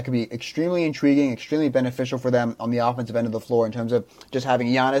 5? That could be extremely intriguing, extremely beneficial for them on the offensive end of the floor in terms of just having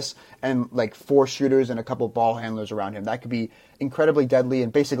Giannis and like 4 shooters and a couple ball handlers around him. That could be incredibly deadly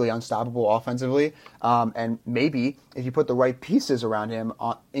and basically unstoppable offensively. And maybe if you put the right pieces around him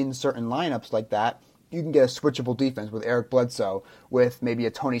in certain lineups like that, you can get a switchable defense with Eric Bledsoe, with maybe a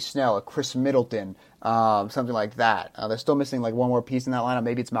Tony Snell, a Chris Middleton, something like that. They're still missing like one more piece in that lineup.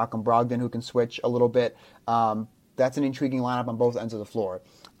 Maybe it's Malcolm Brogdon who can switch a little bit. That's an intriguing lineup on both ends of the floor.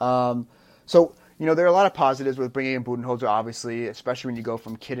 So there are a lot of positives with bringing in Budenholzer, obviously, especially when you go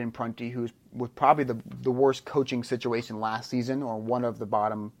from Kidd and Prunty, who was probably the worst coaching situation last season, or one of the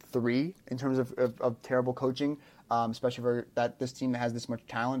bottom 3 in terms of terrible coaching, especially for this team that has this much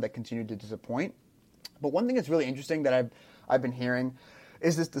talent that continued to disappoint. But one thing that's really interesting that I've been hearing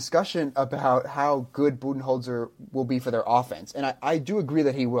is this discussion about how good Budenholzer will be for their offense. And I do agree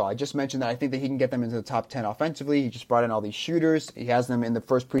that he will. I just mentioned that I think that he can get them into the top 10 offensively. He just brought in all these shooters. He has them in the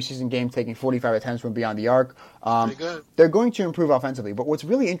first preseason game taking 45 attempts from beyond the arc. Pretty good. They're going to improve offensively. But what's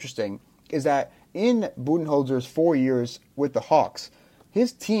really interesting is that in Budenholzer's 4 years with the Hawks,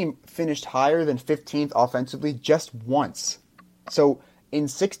 his team finished higher than 15th offensively just once. So in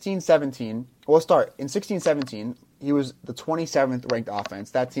 16-17, we'll start. In 16-17, he was the 27th ranked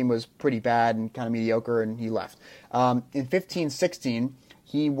offense. That team was pretty bad and kind of mediocre, and he left. In 15-16,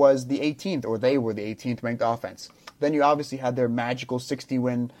 he was the 18th, or they were the 18th ranked offense. Then you obviously had their magical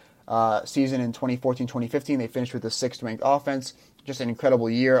 60-win season in 2014-2015. They finished with the 6th ranked offense. Just an incredible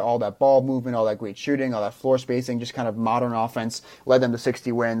year. All that ball movement, all that great shooting, all that floor spacing, just kind of modern offense led them to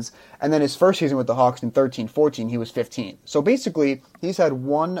 60 wins. And then his first season with the Hawks in 13-14, he was 15th. So basically, he's had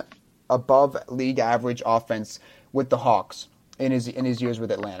one above league average offense with the Hawks in his years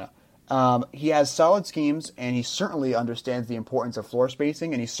with Atlanta. He has solid schemes, and he certainly understands the importance of floor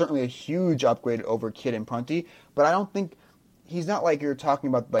spacing, and he's certainly a huge upgrade over Kidd and Prunty. But I don't think he's not like you're talking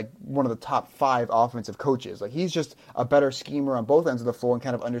about like one of the top 5 offensive coaches. Like, he's just a better schemer on both ends of the floor and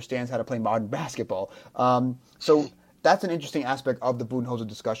kind of understands how to play modern basketball. So that's an interesting aspect of the Budenholzer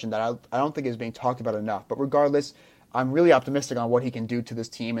discussion that I don't think is being talked about enough. But regardless, I'm really optimistic on what he can do to this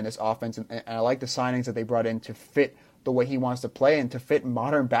team and this offense, and I like the signings that they brought in to fit the way he wants to play and to fit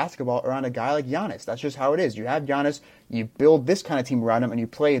modern basketball around a guy like Giannis. That's just how it is. You have Giannis, you build this kind of team around him, and you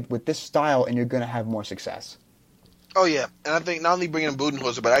play with this style, and you're going to have more success. Oh yeah, and I think not only bringing in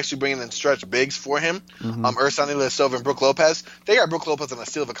Budenholzer, but actually bringing in stretch bigs for him, Hmm. Ersan Ilyasova and Brook Lopez. They got Brook Lopez on a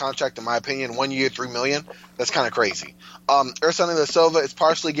steal of a contract, in my opinion, 1 year, $3 million. That's kind of crazy. Ersan Ilyasova is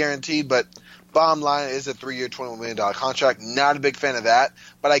partially guaranteed, but bottom line is a 3 year, $21 million contract. Not a big fan of that,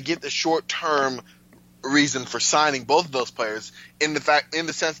 but I get the short term reason for signing both of those players in the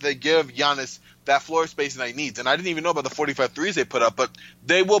sense that they give Giannis that floor spacing that he needs. And I didn't even know about the 45 threes they put up, but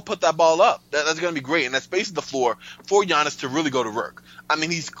they will put that ball up. That's going to be great. And that spaces the floor for Giannis to really go to work. I mean,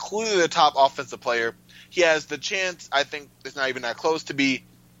 he's clearly the top offensive player. He has the chance, I think it's not even that close, to be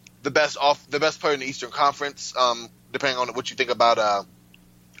the best player in the Eastern Conference, depending on what you think about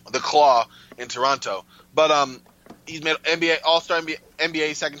the Claw in Toronto. But he's made NBA All-Star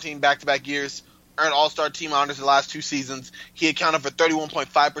NBA second team back-to-back years, earned All-Star team honors the last 2 seasons. He accounted for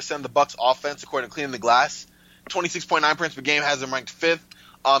 31.5% of the Bucks' offense, according to Cleaning the Glass. 26.9 points per game has him ranked 5th.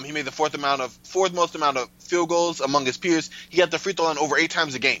 He made the fourth most amount of field goals among his peers. He got the free throw line over 8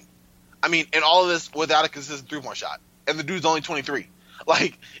 times a game. I mean, and all of this without a consistent three-point shot. And the dude's only 23.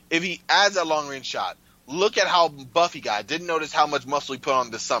 Like, if he adds that long-range shot, look at how buff he got. Didn't notice how much muscle he put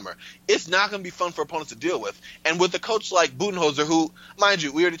on this summer. It's not going to be fun for opponents to deal with. And with a coach like Budenholzer, who, mind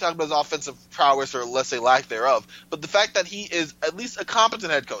you, we already talked about his offensive prowess, or let's say lack thereof, but the fact that he is at least a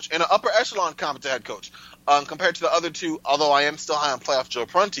competent head coach, and an upper echelon competent head coach, compared to the other two, although I am still high on playoff Joe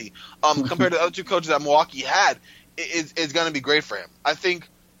Prunty, compared to the other two coaches that Milwaukee had, is going to be great for him. I think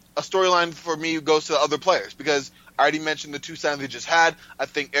a storyline for me goes to the other players, because I already mentioned the 2 signings they just had. I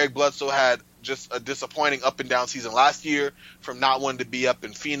think Eric Bledsoe had just a disappointing up and down season last year, from not wanting to be up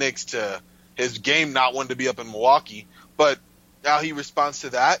in Phoenix to his game not wanting to be up in Milwaukee. But now he responds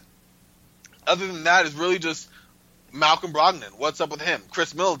to that. Other than that, is really just Malcolm Brogdon. What's up with him?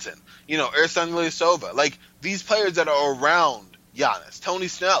 Chris Middleton. Ersan Ilyasova. Like, these players that are around Giannis. Tony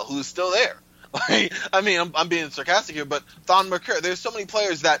Snell, who's still there. Like, I mean, I'm being sarcastic here, but Thon Maker. There's so many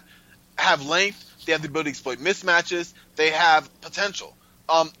players that have length. They have the ability to exploit mismatches. They have potential.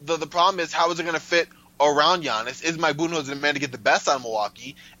 The problem is, how is it going to fit around Giannis? Is Mike Budenholzer the man to get the best out of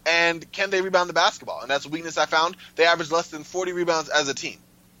Milwaukee? And can they rebound the basketball? And that's a weakness I found. They average less than 40 rebounds as a team.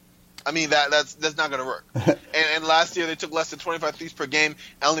 I mean, that's not going to work. and last year, they took less than 25 threes per game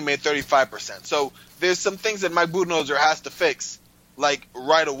and only made 35%. So there's some things that Mike Budenholzer has to fix, like,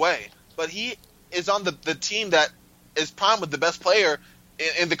 right away. But he is on the team that is primed with the best player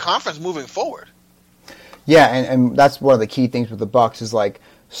in the conference moving forward. Yeah, and that's one of the key things with the Bucks is, like,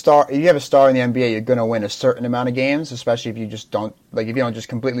 if you have a star in the NBA, you're going to win a certain amount of games, especially if you just don't, like, if you don't just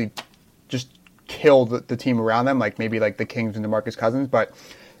completely just kill the team around them, like maybe like the Kings and DeMarcus Cousins. But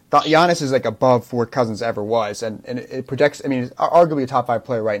Giannis is, like, above where Cousins ever was, and it projects. I mean, he's arguably a top 5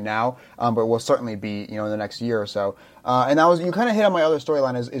 player right now, but will certainly be, in the next year or so. And that was, you kind of hit on my other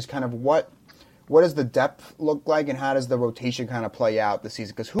storyline is kind of what does the depth look like, and how does the rotation kind of play out this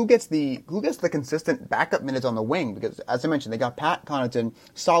season? Because who gets the consistent backup minutes on the wing? Because, as I mentioned, they got Pat Connaughton,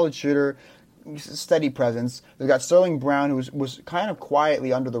 solid shooter, steady presence. They got Sterling Brown, who was kind of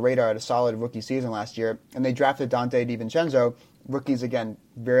quietly under the radar at a solid rookie season last year, and they drafted Dante DiVincenzo. Rookies, again,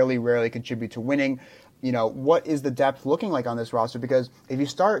 rarely contribute to winning. What is the depth looking like on this roster? Because if you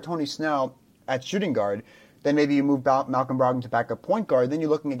start Tony Snell at shooting guard, then maybe you move Malcolm Brogdon to backup point guard. Then you're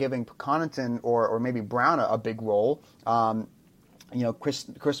looking at giving Connaughton or maybe Brown a big role.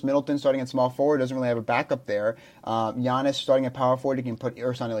 Chris Middleton starting at small forward, doesn't really have a backup there. Giannis starting at power forward, you can put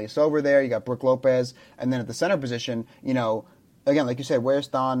Ersan Ilyasova there. You got Brook Lopez, and then at the center position, again, like you said, where's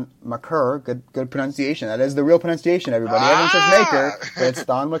Thon Maker? Good pronunciation. That is the real pronunciation, everybody. Everyone says Maker, but it's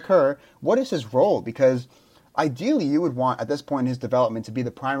Thon Maker. What is his role? Because ideally, you would want, at this point in his development, to be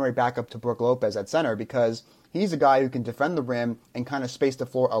the primary backup to Brook Lopez at center, because he's a guy who can defend the rim and kind of space the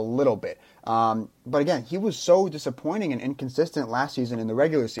floor a little bit. But again, he was so disappointing and inconsistent last season in the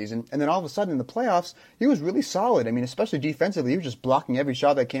regular season, and then all of a sudden in the playoffs, he was really solid. I mean, especially defensively, he was just blocking every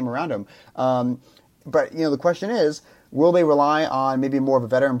shot that came around him. But the question is, will they rely on maybe more of a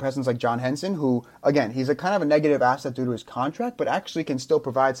veteran presence like John Henson, who, again, he's a kind of a negative asset due to his contract, but actually can still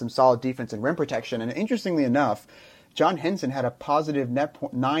provide some solid defense and rim protection. And interestingly enough, John Henson had a positive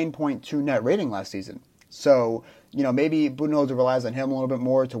 9.2 net rating last season. So, maybe Budenholzer relies on him a little bit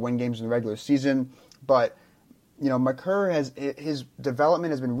more to win games in the regular season. But, Maker his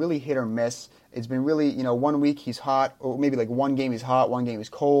development has been really hit or miss. It's been really, 1 week he's hot, or maybe like one game he's hot, one game he's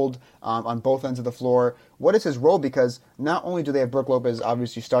cold, on both ends of the floor. What is his role? Because not only do they have Brook Lopez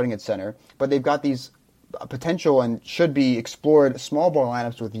obviously starting at center, but they've got these potential and should be explored small ball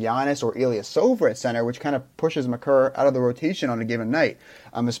lineups with Giannis or Ilyasova at center, which kind of pushes Maker out of the rotation on a given night,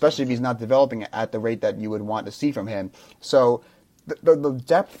 especially if he's not developing at the rate that you would want to see from him. So the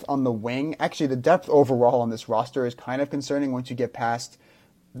depth on the wing, actually the depth overall on this roster is kind of concerning once you get past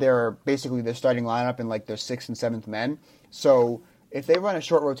their starting lineup and like their sixth and seventh men. So if they run a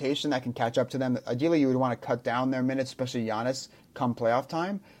short rotation that can catch up to them, ideally you would want to cut down their minutes, especially Giannis, come playoff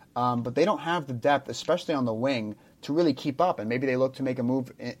time. But they don't have the depth, especially on the wing, to really keep up. And maybe they look to make a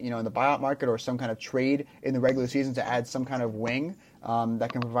move, in the buyout market or some kind of trade in the regular season to add some kind of wing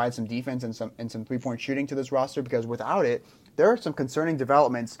that can provide some defense and some 3-point shooting to this roster. Because without it, there are some concerning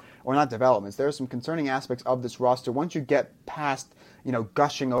developments, or not developments. There are some concerning aspects of this roster once you get past,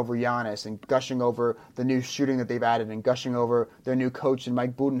 gushing over Giannis and gushing over the new shooting that they've added and gushing over their new coach and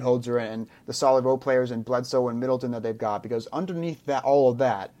Mike Budenholzer and the solid role players and Bledsoe and Middleton that they've got. Because underneath all of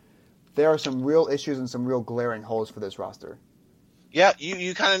that, there are some real issues and some real glaring holes for this roster. Yeah,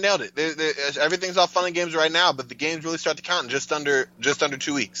 you kind of nailed it. Everything's all fun and games right now, but the games really start to count in just under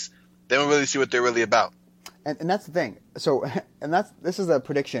 2 weeks. Then we'll really see what they're really about. And that's the thing. So, this is a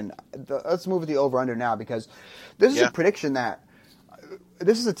prediction. Let's move to the over-under now, because this is a prediction that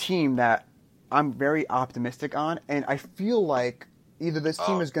this is a team that I'm very optimistic on, and I feel like either this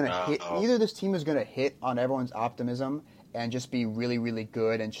team is going to hit on everyone's optimism and just be really, really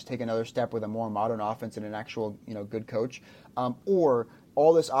good and just take another step with a more modern offense and an actual, good coach, or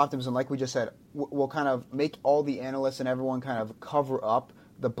all this optimism, like we just said, will kind of make all the analysts and everyone kind of cover up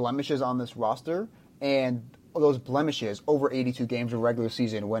the blemishes on this roster. And those blemishes over 82 games of regular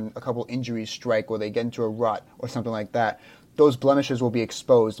season, when a couple injuries strike or they get into a rut or something like that, those blemishes will be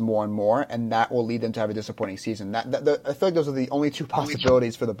exposed more and more, and that will lead them to have a disappointing season. I feel like those are the only two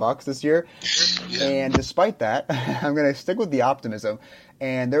possibilities for the Bucks this year. Yeah. And despite that, I'm going to stick with the optimism.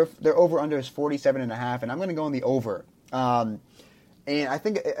 And their over-under is 47.5, and I'm going to go on the over. And I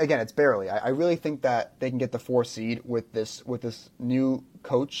think, again, it's barely. I really think that they can get the 4 seed with this new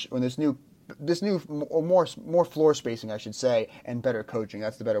coach, or this new more floor spacing, I should say, and better coaching.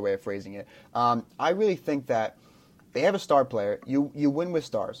 That's the better way of phrasing it. I really think that they have a star player. You win with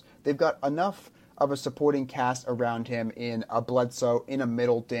stars. They've got enough of a supporting cast around him in a Bledsoe, in a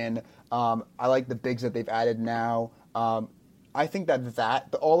Middleton. I like the bigs that they've added now. I think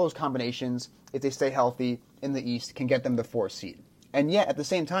that all those combinations, if they stay healthy in the East, can get them the 4 seed. And yet, at the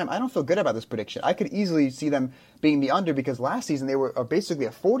same time, I don't feel good about this prediction. I could easily see them being the under, because last season they were basically a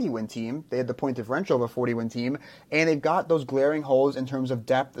 40-win team. They had the point differential of a 40-win team, and they've got those glaring holes in terms of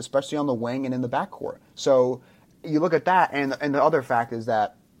depth, especially on the wing and in the backcourt. So you look at that, and the other fact is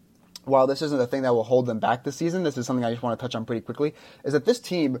that while this isn't the thing that will hold them back this season, this is something I just want to touch on pretty quickly, is that this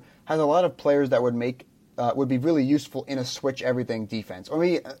team has a lot of players that would be really useful in a switch everything defense, or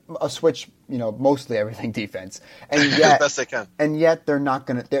maybe a switch, mostly everything defense. And yet, best they can. And yet they're not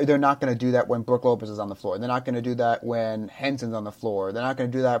gonna do that when Brook Lopez is on the floor. They're not gonna do that when Henson's on the floor. They're not gonna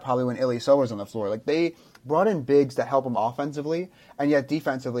do that probably when Ilyasova's on the floor. Like, they brought in bigs to help them offensively, and yet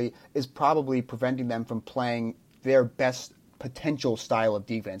defensively is probably preventing them from playing their best potential style of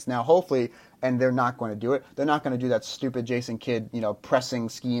defense. Now, hopefully, and they're not going to do it, they're not going to do that stupid Jason Kidd, pressing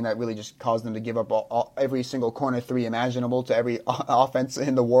scheme that really just caused them to give up every single corner 3 imaginable to every offense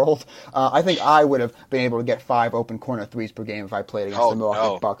in the world. I think I would have been able to get 5 open corner 3s per game if I played against the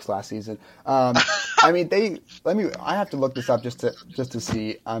Milwaukee Bucks last season. I mean, I have to look this up just to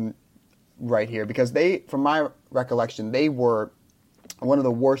see right here, because from my recollection, they were one of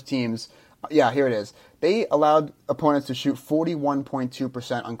the worst teams. Yeah, here it is. They allowed opponents to shoot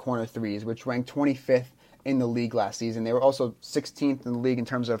 41.2% on corner 3s, which ranked 25th in the league last season. They were also 16th in the league in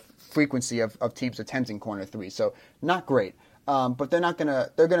terms of frequency of teams attempting corner 3s. So not great. But they're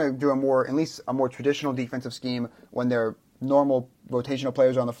gonna do at least a more traditional defensive scheme when their normal rotational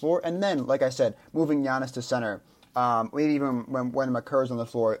players are on the floor. And then, like I said, moving Giannis to center. Maybe even when McCurr's on the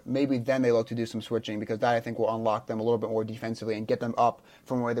floor, maybe then they look to do some switching, because that, I think, will unlock them a little bit more defensively and get them up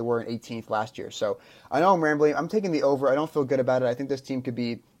from where they were in 18th last year. So I know I'm rambling. I'm taking the over. I don't feel good about it. I think this team could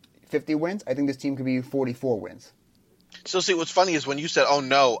be 50 wins. I think this team could be 44 wins. So, see, what's funny is when you said, oh,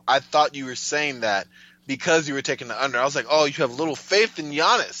 no, I thought you were saying that because you were taking the under. I was like, oh, you have little faith in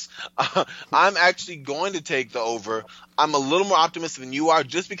Giannis. I'm actually going to take the over. I'm a little more optimistic than you are,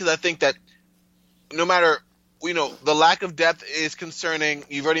 just because I think that no matter – the lack of depth is concerning.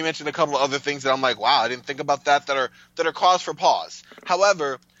 You've already mentioned a couple of other things that I'm like, wow, I didn't think about that are cause for pause.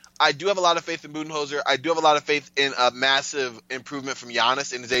 However, I do have a lot of faith in Budenholzer. I do have a lot of faith in a massive improvement from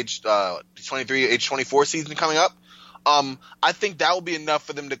Giannis in his age 23, age 24 season coming up. I think that will be enough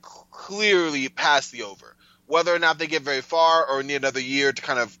for them to clearly pass the over. Whether or not they get very far or need another year to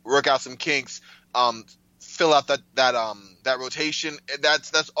kind of work out some kinks, fill out that rotation,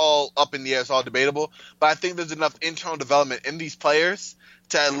 that's all up in the air. It's all debatable, but I think there's enough internal development in these players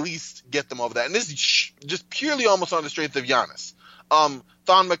to at least get them over that. And this is just purely almost on the strength of Giannis. Thon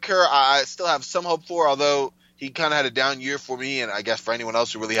McCurr, I still have some hope for, although he kind of had a down year for me, and I guess for anyone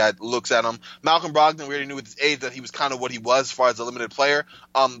else who really had looks at him. Malcolm Brogdon, we already knew with his age that he was kind of what he was as far as a limited player,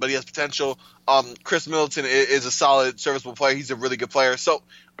 but he has potential. Chris Middleton is a solid, serviceable player. He's a really good player. So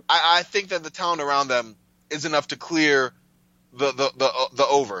I think that the talent around them is enough to clear the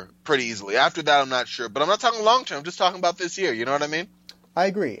over pretty easily. After that, I'm not sure. But I'm not talking long term. I'm just talking about this year. You know what I mean? I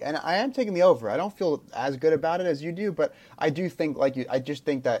agree, and I am taking the over. I don't feel as good about it as you do, but I do think, like you, I just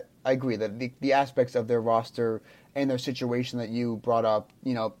think that I agree that the aspects of their roster and their situation that you brought up,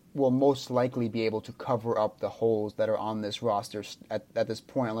 will most likely be able to cover up the holes that are on this roster at this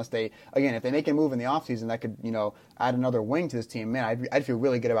point, unless they, again, if they make a move in the offseason that could, add another wing to this team, man, I'd feel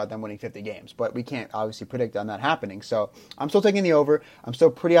really good about them winning 50 games. But we can't obviously predict on that happening. So I'm still taking the over. I'm still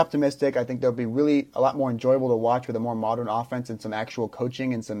pretty optimistic. I think they'll be really a lot more enjoyable to watch with a more modern offense and some actual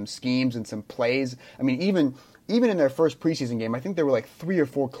coaching and some schemes and some plays. I mean, even in their first preseason game, I think there were like 3 or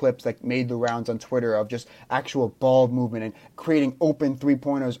 4 clips that made the rounds on Twitter of just actual ball movement and creating open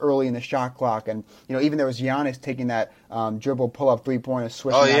three-pointers early in the shot clock. And, even there was Giannis taking that dribble pull-up three-pointer,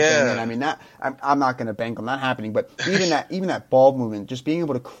 swishing that thing in. I mean, I'm not going to bank on that happening, but even that ball movement, just being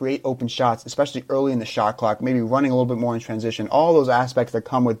able to create open shots, especially early in the shot clock, maybe running a little bit more in transition, all those aspects that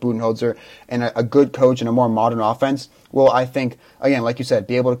come with Budenholzer and a good coach and a more modern offense will, I think, again, like you said,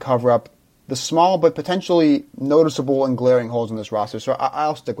 be able to cover up the small but potentially noticeable and glaring holes in this roster. So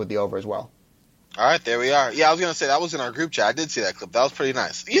I'll stick with the over as well. All right, there we are. Yeah, I was going to say, that was in our group chat. I did see that clip. That was pretty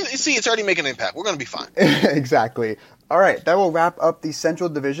nice. You see, it's already making an impact. We're going to be fine. Exactly. All right, that will wrap up the Central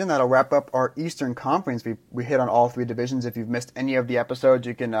Division. That'll wrap up our Eastern Conference. We hit on all 3 divisions. If you've missed any of the episodes,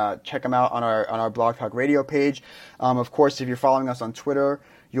 you can check them out on our Blog Talk Radio page. Of course, if you're following us on Twitter,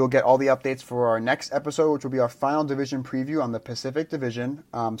 you'll get all the updates for our next episode, which will be our final division preview on the Pacific Division.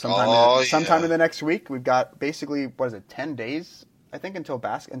 Sometime in the next week. We've got basically 10 days, I think,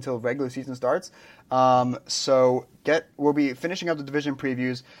 until regular season starts. So we'll be finishing up the division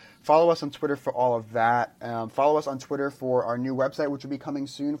previews. Follow us on Twitter for all of that. Follow us on Twitter for our new website, which will be coming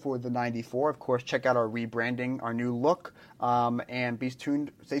soon for the 94. Of course, check out our rebranding, our new look, and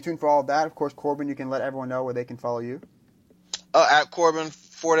stay tuned for all of that. Of course, Corbin, you can let everyone know where they can follow you. At Corbin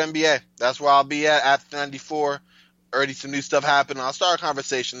Ford NBA. That's where I'll be at the 94. Already some new stuff happening. I'll start a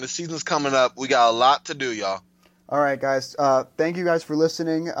conversation. The season's coming up. We got a lot to do, y'all. All right, guys. Thank you guys for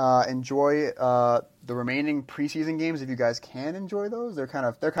listening. Enjoy the remaining preseason games if you guys can enjoy those. They're kind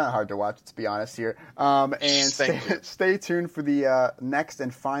of hard to watch, to be honest here. And stay tuned for the next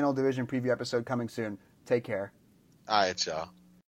and final division preview episode coming soon. Take care. All right, y'all.